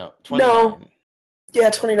 Wait, no. 29. No. Yeah,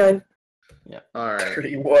 29. All right.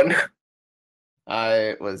 31.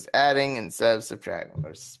 I was adding instead of subtracting,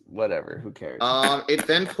 or whatever. Who cares? It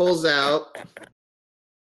then pulls out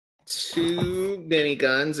 2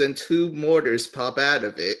 miniguns and 2 mortars pop out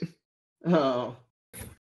of it. Oh,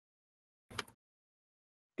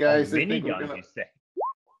 guys, I think we're minigun, gonna. you say?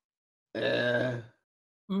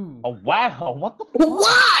 Ooh. Oh wow! What the?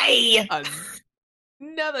 Why?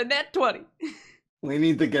 Another nat 20. We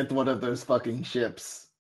need to get one of those fucking ships.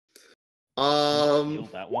 Steal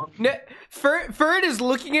that one. Ferd is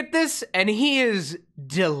looking at this and he is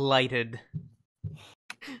delighted.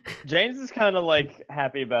 James is kind of like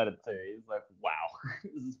happy about it too. He's like, "Wow,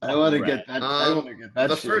 this is I want to fucking get rad." that. I want to get that.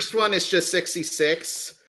 The ship. first one is just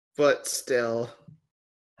 66, but still.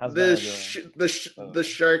 How's The that doing? the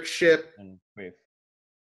shark ship And with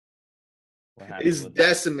what happened is with that?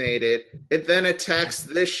 decimated. It then attacks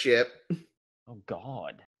this ship Oh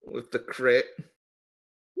god! with the crit.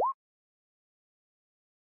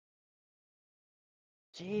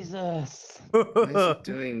 Jesus! Why is it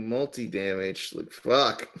doing multi-damage? Like,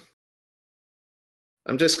 fuck.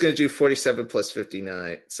 I'm just gonna do 47 plus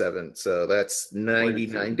 59, 7, so that's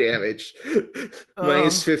 99 damage.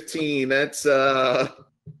 Minus 15, that's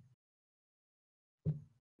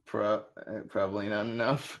Probably not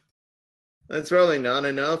enough. That's probably not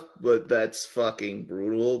enough, but that's fucking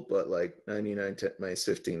brutal. But like 99 minus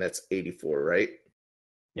 15, that's 84, right?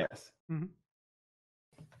 Yes. Mhm.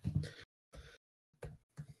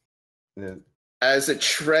 Yeah. As it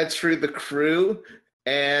shreds through the crew,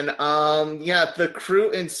 and yeah, the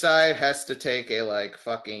crew inside has to take a like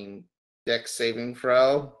fucking dex saving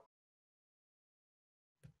throw.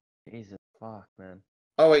 Jesus fuck, man.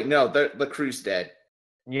 Oh wait, no, the crew's dead.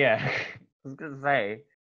 Yeah, I was gonna say.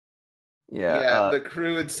 Yeah, the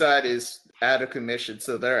crew inside is out of commission,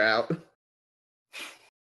 so they're out.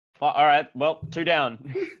 Well, all right. Well, 2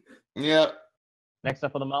 down. Yep. Next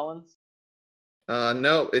up are the Mullins.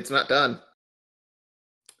 No, it's not done.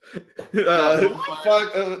 Tepeu,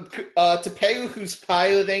 who's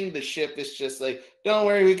piloting the ship, is just like, don't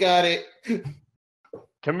worry, we got it.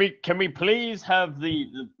 Can we please have the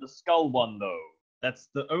skull one though? That's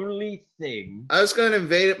the only thing. I was going to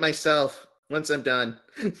invade it myself once I'm done.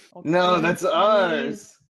 No, that's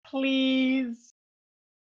ours. Please.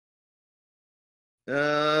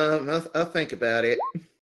 I'll think about it.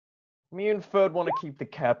 Me and Ferd want to keep the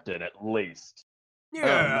captain at least.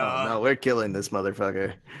 Yeah. Oh, no, we're killing this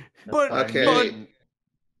motherfucker. But Okay.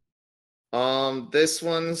 This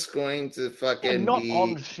one's going to fucking And not be.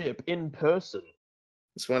 on ship, in person.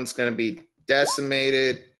 This one's going to be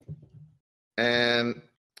decimated. And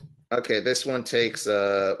okay, this one takes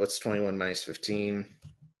what's 21 minus 15?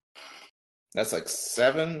 That's like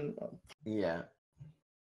 7. Yeah.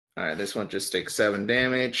 All right, this one just takes 7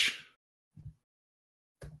 damage.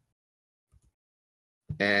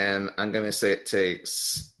 And I'm gonna say it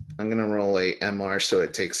takes. I'm gonna roll a MR so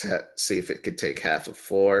it takes. See if it could take half of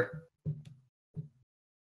 4.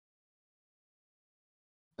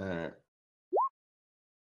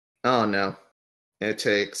 Oh no, it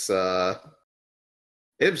takes. It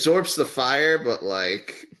absorbs the fire, but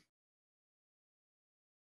like.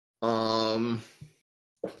 I'm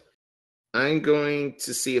going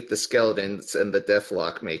to see if the skeletons and the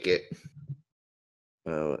deathlock make it.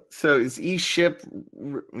 So is each ship,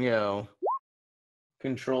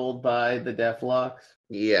 controlled by the Deathlocks?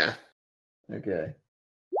 Yeah. Okay.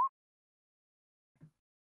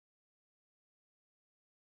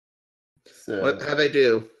 So How'd they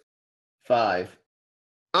do? 5.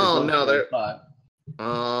 Oh no, they're 5.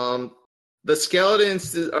 the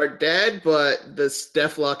skeletons are dead, but the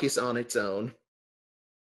deathlock is on its own.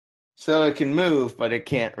 So it can move, but it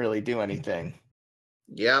can't really do anything.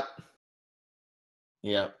 Yep.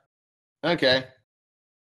 Yep. Okay.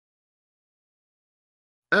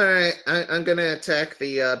 All right, I'm gonna attack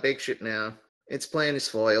the big ship now. Its plan is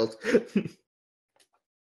foiled.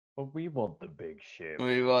 But we want the big ship.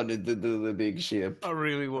 We wanted to do the big ship. I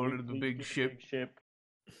really wanted the big ship.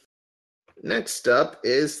 Next up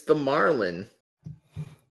is the Marlin.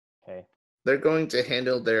 Okay. They're going to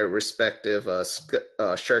handle their respective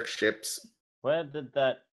shark ships. Where did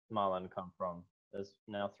that Marlin come from? There's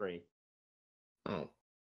now 3. Oh.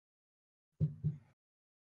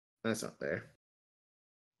 That's not there.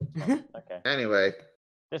 Okay. Anyway.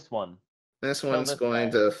 This one. This one's going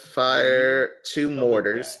to fire 2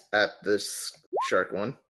 mortars at this shark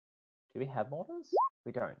one. Do we have mortars?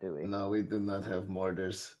 We don't, do we? No, we do not have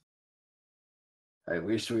mortars. I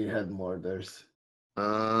wish we had mortars.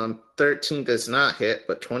 13 does not hit,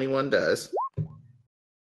 but 21 does.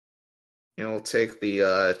 And we'll take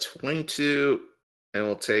the 22, and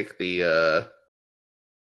we'll take the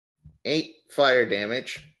 8 fire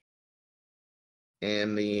damage,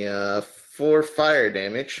 and the 4 fire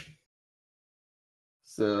damage.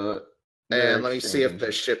 So, and let me see if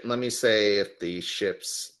the ship. Let me see if the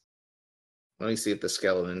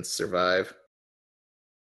skeletons survive.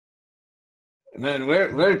 Man,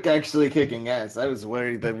 we're actually kicking ass. I was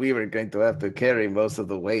worried that we were going to have to carry most of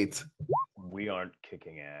the weight. We aren't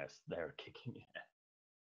kicking ass. They're kicking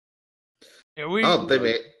ass. Yeah, they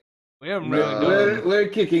made. We haven't really done. We're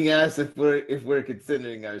kicking ass if we're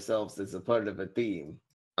considering ourselves as a part of a team.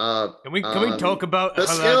 Can we talk about the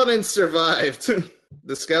how skeletons survived?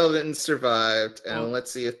 The skeletons survived, and let's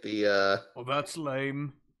see if the well, that's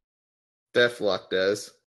lame. Deathlock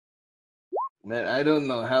does. Man, I don't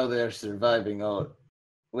know how they're surviving. Oh,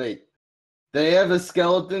 wait, they have a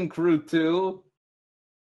skeleton crew too.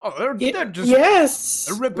 Oh, they're just yes.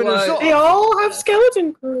 they're ripping us off. They all have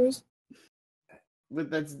skeleton crews. But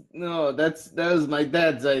that was my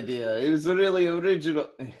dad's idea. It was really original.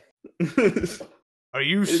 Are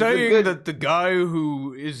you saying that the guy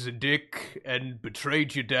who is a dick and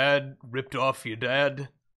betrayed your dad ripped off your dad?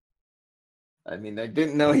 I mean, I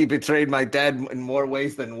didn't know he betrayed my dad in more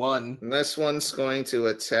ways than one. And this one's going to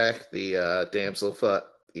attack the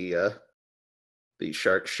the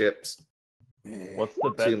shark ships. What's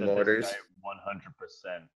the bet 2 that mortars. this guy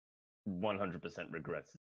 100%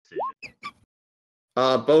 regrets the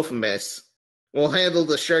decision. Both miss. We'll handle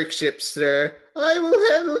the shark ships, sir. I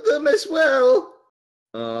will handle them as well.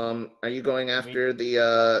 Are you going after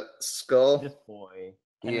the skull? This boy.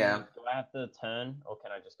 Do I have to turn, or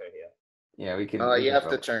can I just go here? Yeah, we can. You have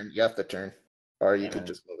to turn. You have to turn, or you could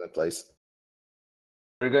just move in place.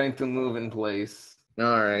 We're going to move in place.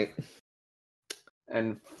 All right.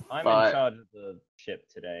 And I'm in charge of the ship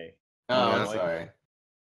today. Oh, Yeah. I'm sorry.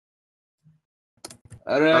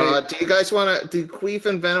 All right. Do you guys want to? Do Queef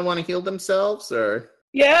and Venom want to heal themselves, or?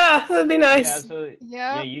 Yeah, that'd be nice. Yeah, so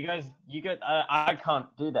Yeah. you guys. I can't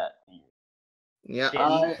do that for you. Yeah.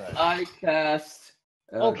 I cast.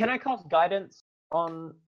 Can I cast guidance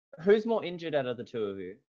on who's more injured out of the two of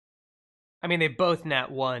you? I mean, they both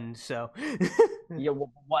nat 1, so. Yeah,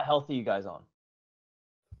 what health are you guys on?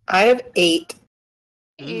 I have 8.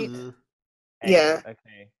 8. Yeah.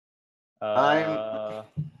 Okay.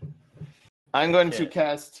 I'm going to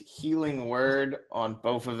cast Healing Word on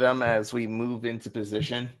both of them as we move into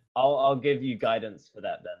position. I'll give you guidance for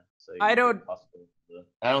that then. So I don't-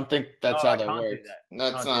 I don't think that's how that works.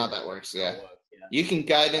 That's not how that works. Yeah. You can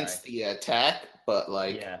guidance the attack, but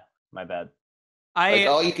my bad.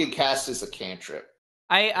 all you can cast is a cantrip.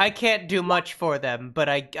 I can't do much for them, but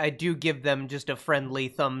I do give them just a friendly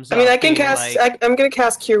thumbs up. I mean, I can being cast. like, I'm gonna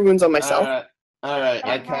cast Cure Wounds on myself. All right.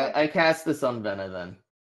 I cast this on Venna then.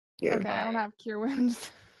 Yeah. Okay, I don't have cure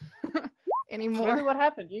wounds anymore. Really, what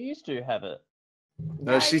happened? You used to have it.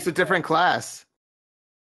 No, she's a different class.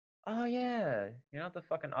 Oh yeah, you're not the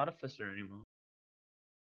fucking artificer anymore.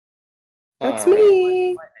 That's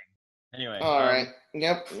me. Anyway. All right.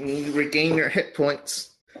 Yep. You regain your hit points.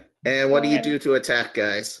 And what do you do to attack,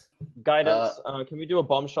 guys? Guidance. Can we do a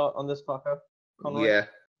bomb shot on this fucker? Conroy? Yeah.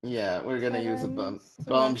 Yeah, we're gonna use a Seven,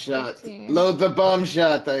 bomb so shot. 15. Load the bomb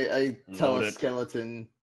shot. I tell Load a it. skeleton,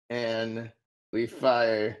 and we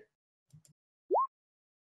fire.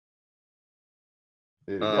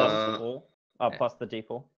 Plus 4. Plus the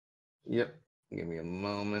D4. Yep. Give me a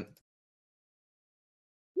moment.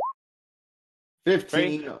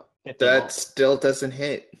 15. 15. That still doesn't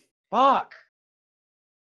hit. Fuck!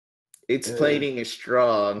 Its plating is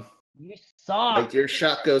strong. You suck! Like, your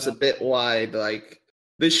shot goes a bit wide. Like,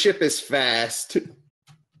 this ship is fast.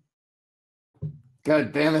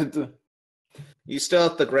 God damn it. You still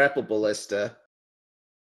have the grapple ballista.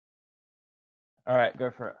 Alright,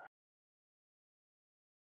 go for it.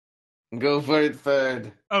 Go for it,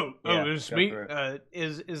 third. it's go me. for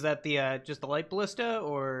Is that the just the light ballista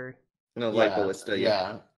or? No, light ballista,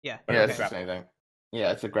 Yeah. Yeah, Okay. it's the same thing.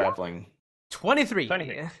 Yeah, it's a grappling. 23.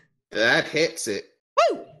 23. That hits it.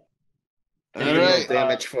 Woo! You All can roll right.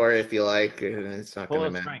 damage for it if you like. It's not Pull gonna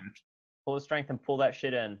of matter. strength. Pull of strength and pull that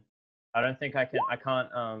shit in. I don't think I can't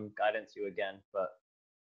guidance you again, but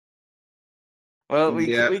Well,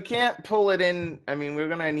 Yeah. we can't pull it in. I mean, we're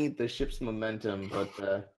gonna need the ship's momentum, but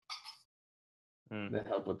to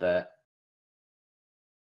help with that.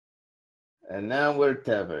 And now we're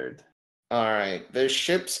tethered. All right. The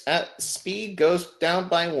ship's at speed goes down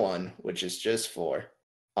by 1, which is just 4.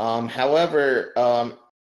 However,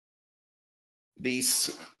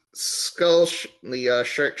 these the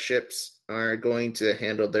shark ships are going to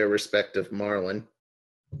handle their respective Marlin.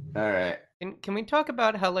 All right. Can we talk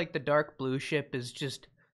about how like the dark blue ship is just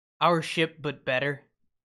our ship but better?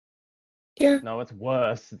 Yeah. no, it's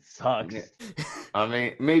worse. It sucks. Yeah. I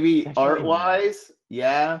mean, maybe Actually, art-wise,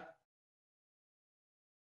 yeah.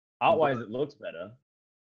 Art-wise, it looks better,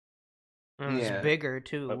 It's Yeah. bigger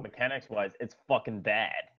too. but mechanics-wise, it's fucking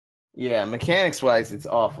bad. Yeah, mechanics-wise, it's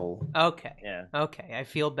awful. Okay. Yeah, Okay, I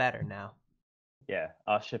feel better now. yeah.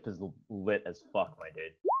 Our ship is lit as fuck, my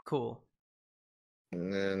dude. Cool.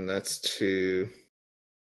 And then that's 2.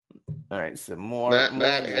 All right, so more.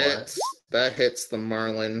 That hits the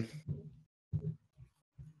Marlin.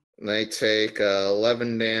 They take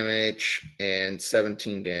 11 damage and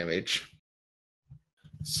 17 damage.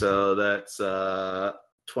 So that's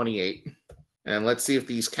 28. And let's see if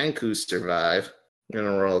these Kenkus survive. I'm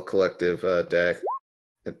gonna roll a collective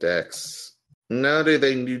dex. No, they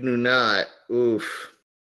do not. Oof.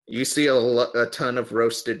 You see a ton of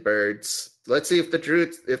roasted birds. Let's see if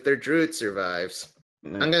their druid survives.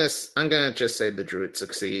 I'm gonna just say the druid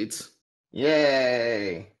succeeds,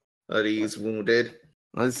 Yay! but he's wounded.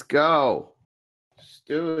 Let's go. Let's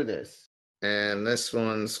do this. And this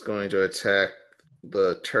one's going to attack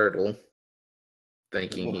the turtle,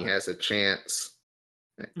 thinking he has a chance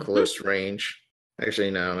at close range.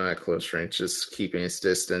 Actually, no, not at close range, just keeping his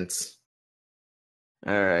distance.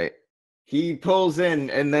 All right. He pulls in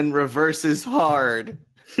and then reverses hard.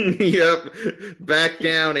 Yep. Back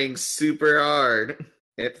downing super hard.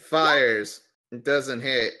 It fires. It doesn't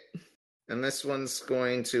hit. And this one's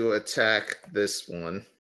going to attack this one.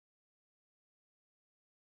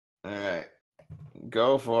 Alright.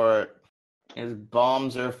 Go for it. His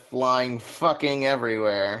bombs are flying fucking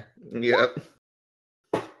everywhere. Yep.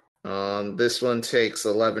 This one takes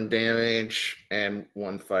 11 damage and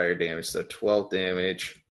 1 fire damage, so 12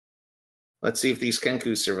 damage. Let's see if these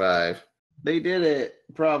Kenku survive. They did it,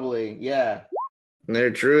 probably, yeah. Their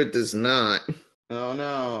druid does not. Oh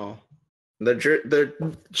no.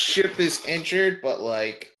 The ship is injured, but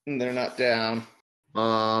like they're not down.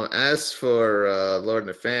 As for Lord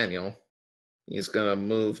Nathaniel, he's gonna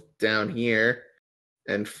move down here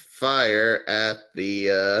and fire at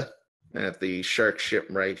the shark ship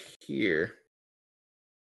right here.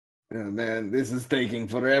 Oh man, this is taking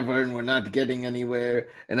forever and we're not getting anywhere.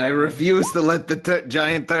 And I refuse to let the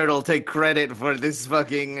giant turtle take credit for this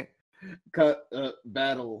fucking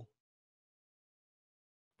battle.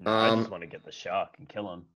 I just want to get the shark and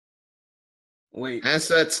kill him. Wait. As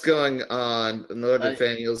that's going on, Lord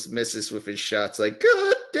Nathaniel's misses with his shots like,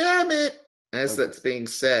 God damn it! As that's being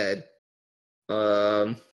said,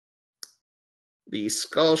 the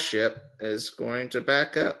skull ship is going to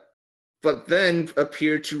back up, but then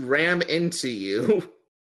appear to ram into you.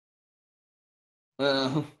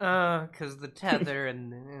 Because the tether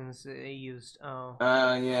and they used.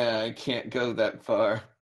 Yeah, I can't go that far.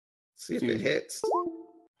 See if it hits.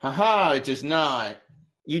 Haha, it does not.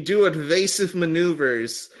 You do evasive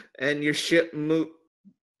maneuvers, and your ship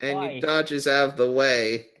Why? dodges out of the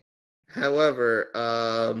way.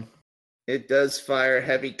 However, it does fire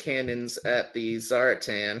heavy cannons at the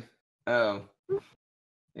Zartan. Oh.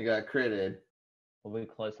 You got critted. Are we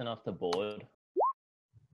close enough to board?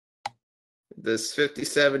 Does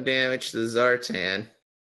 57 damage to the Zartan.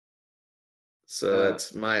 So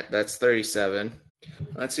that's 37.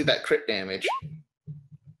 Let's see that crit damage.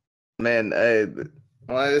 Man,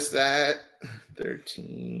 What is that?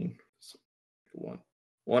 13.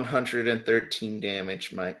 113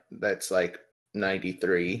 damage. That's like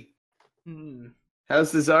 93.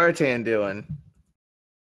 how's the Zartan doing?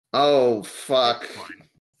 Oh fuck.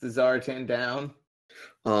 Is the Zartan down?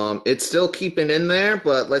 It's still keeping in there,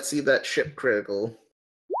 but let's see that ship critical.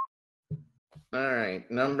 All right,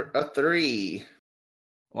 number 3.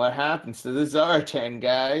 What happens to the Zartan,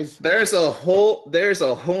 guys? There's a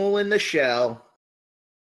hole in the shell.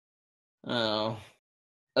 Oh.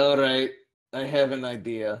 Alright. I have an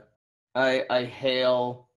idea. I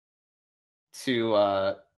hail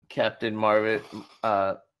to Captain Marvin.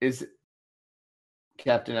 Is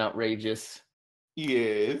Captain Outrageous?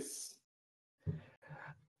 Yes.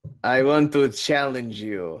 I want to challenge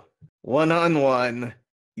you. 1-on-1.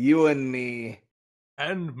 You and me.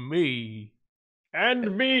 And me.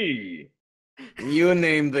 And me! You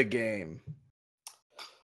name the game.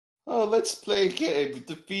 Oh, let's play a game.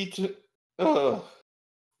 Defeat. Try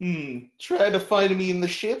to find me in the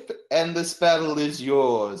ship, and this battle is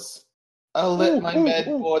yours. I'll let my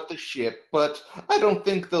men board the ship, but I don't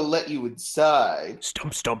think they'll let you inside.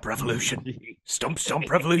 Stomp, stomp, revolution. Stomp, stomp,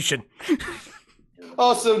 revolution.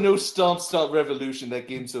 Also, no Stomp Stomp Revolution. That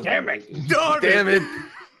game's so Damn it. Damn it!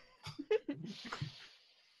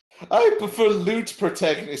 I prefer loot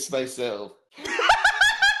protagonist myself. A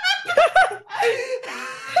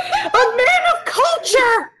man of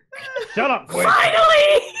culture! Shut up, Quinn.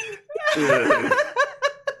 Finally!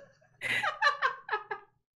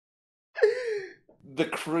 The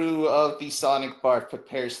crew of the Sonic Bar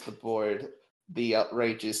prepares to board the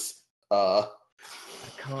outrageous I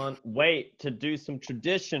can't wait to do some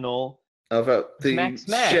traditional. the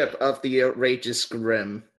Smack. ship of the outrageous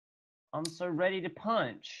Grim. I'm so ready to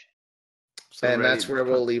punch. And that's where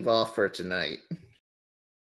we'll leave off for tonight.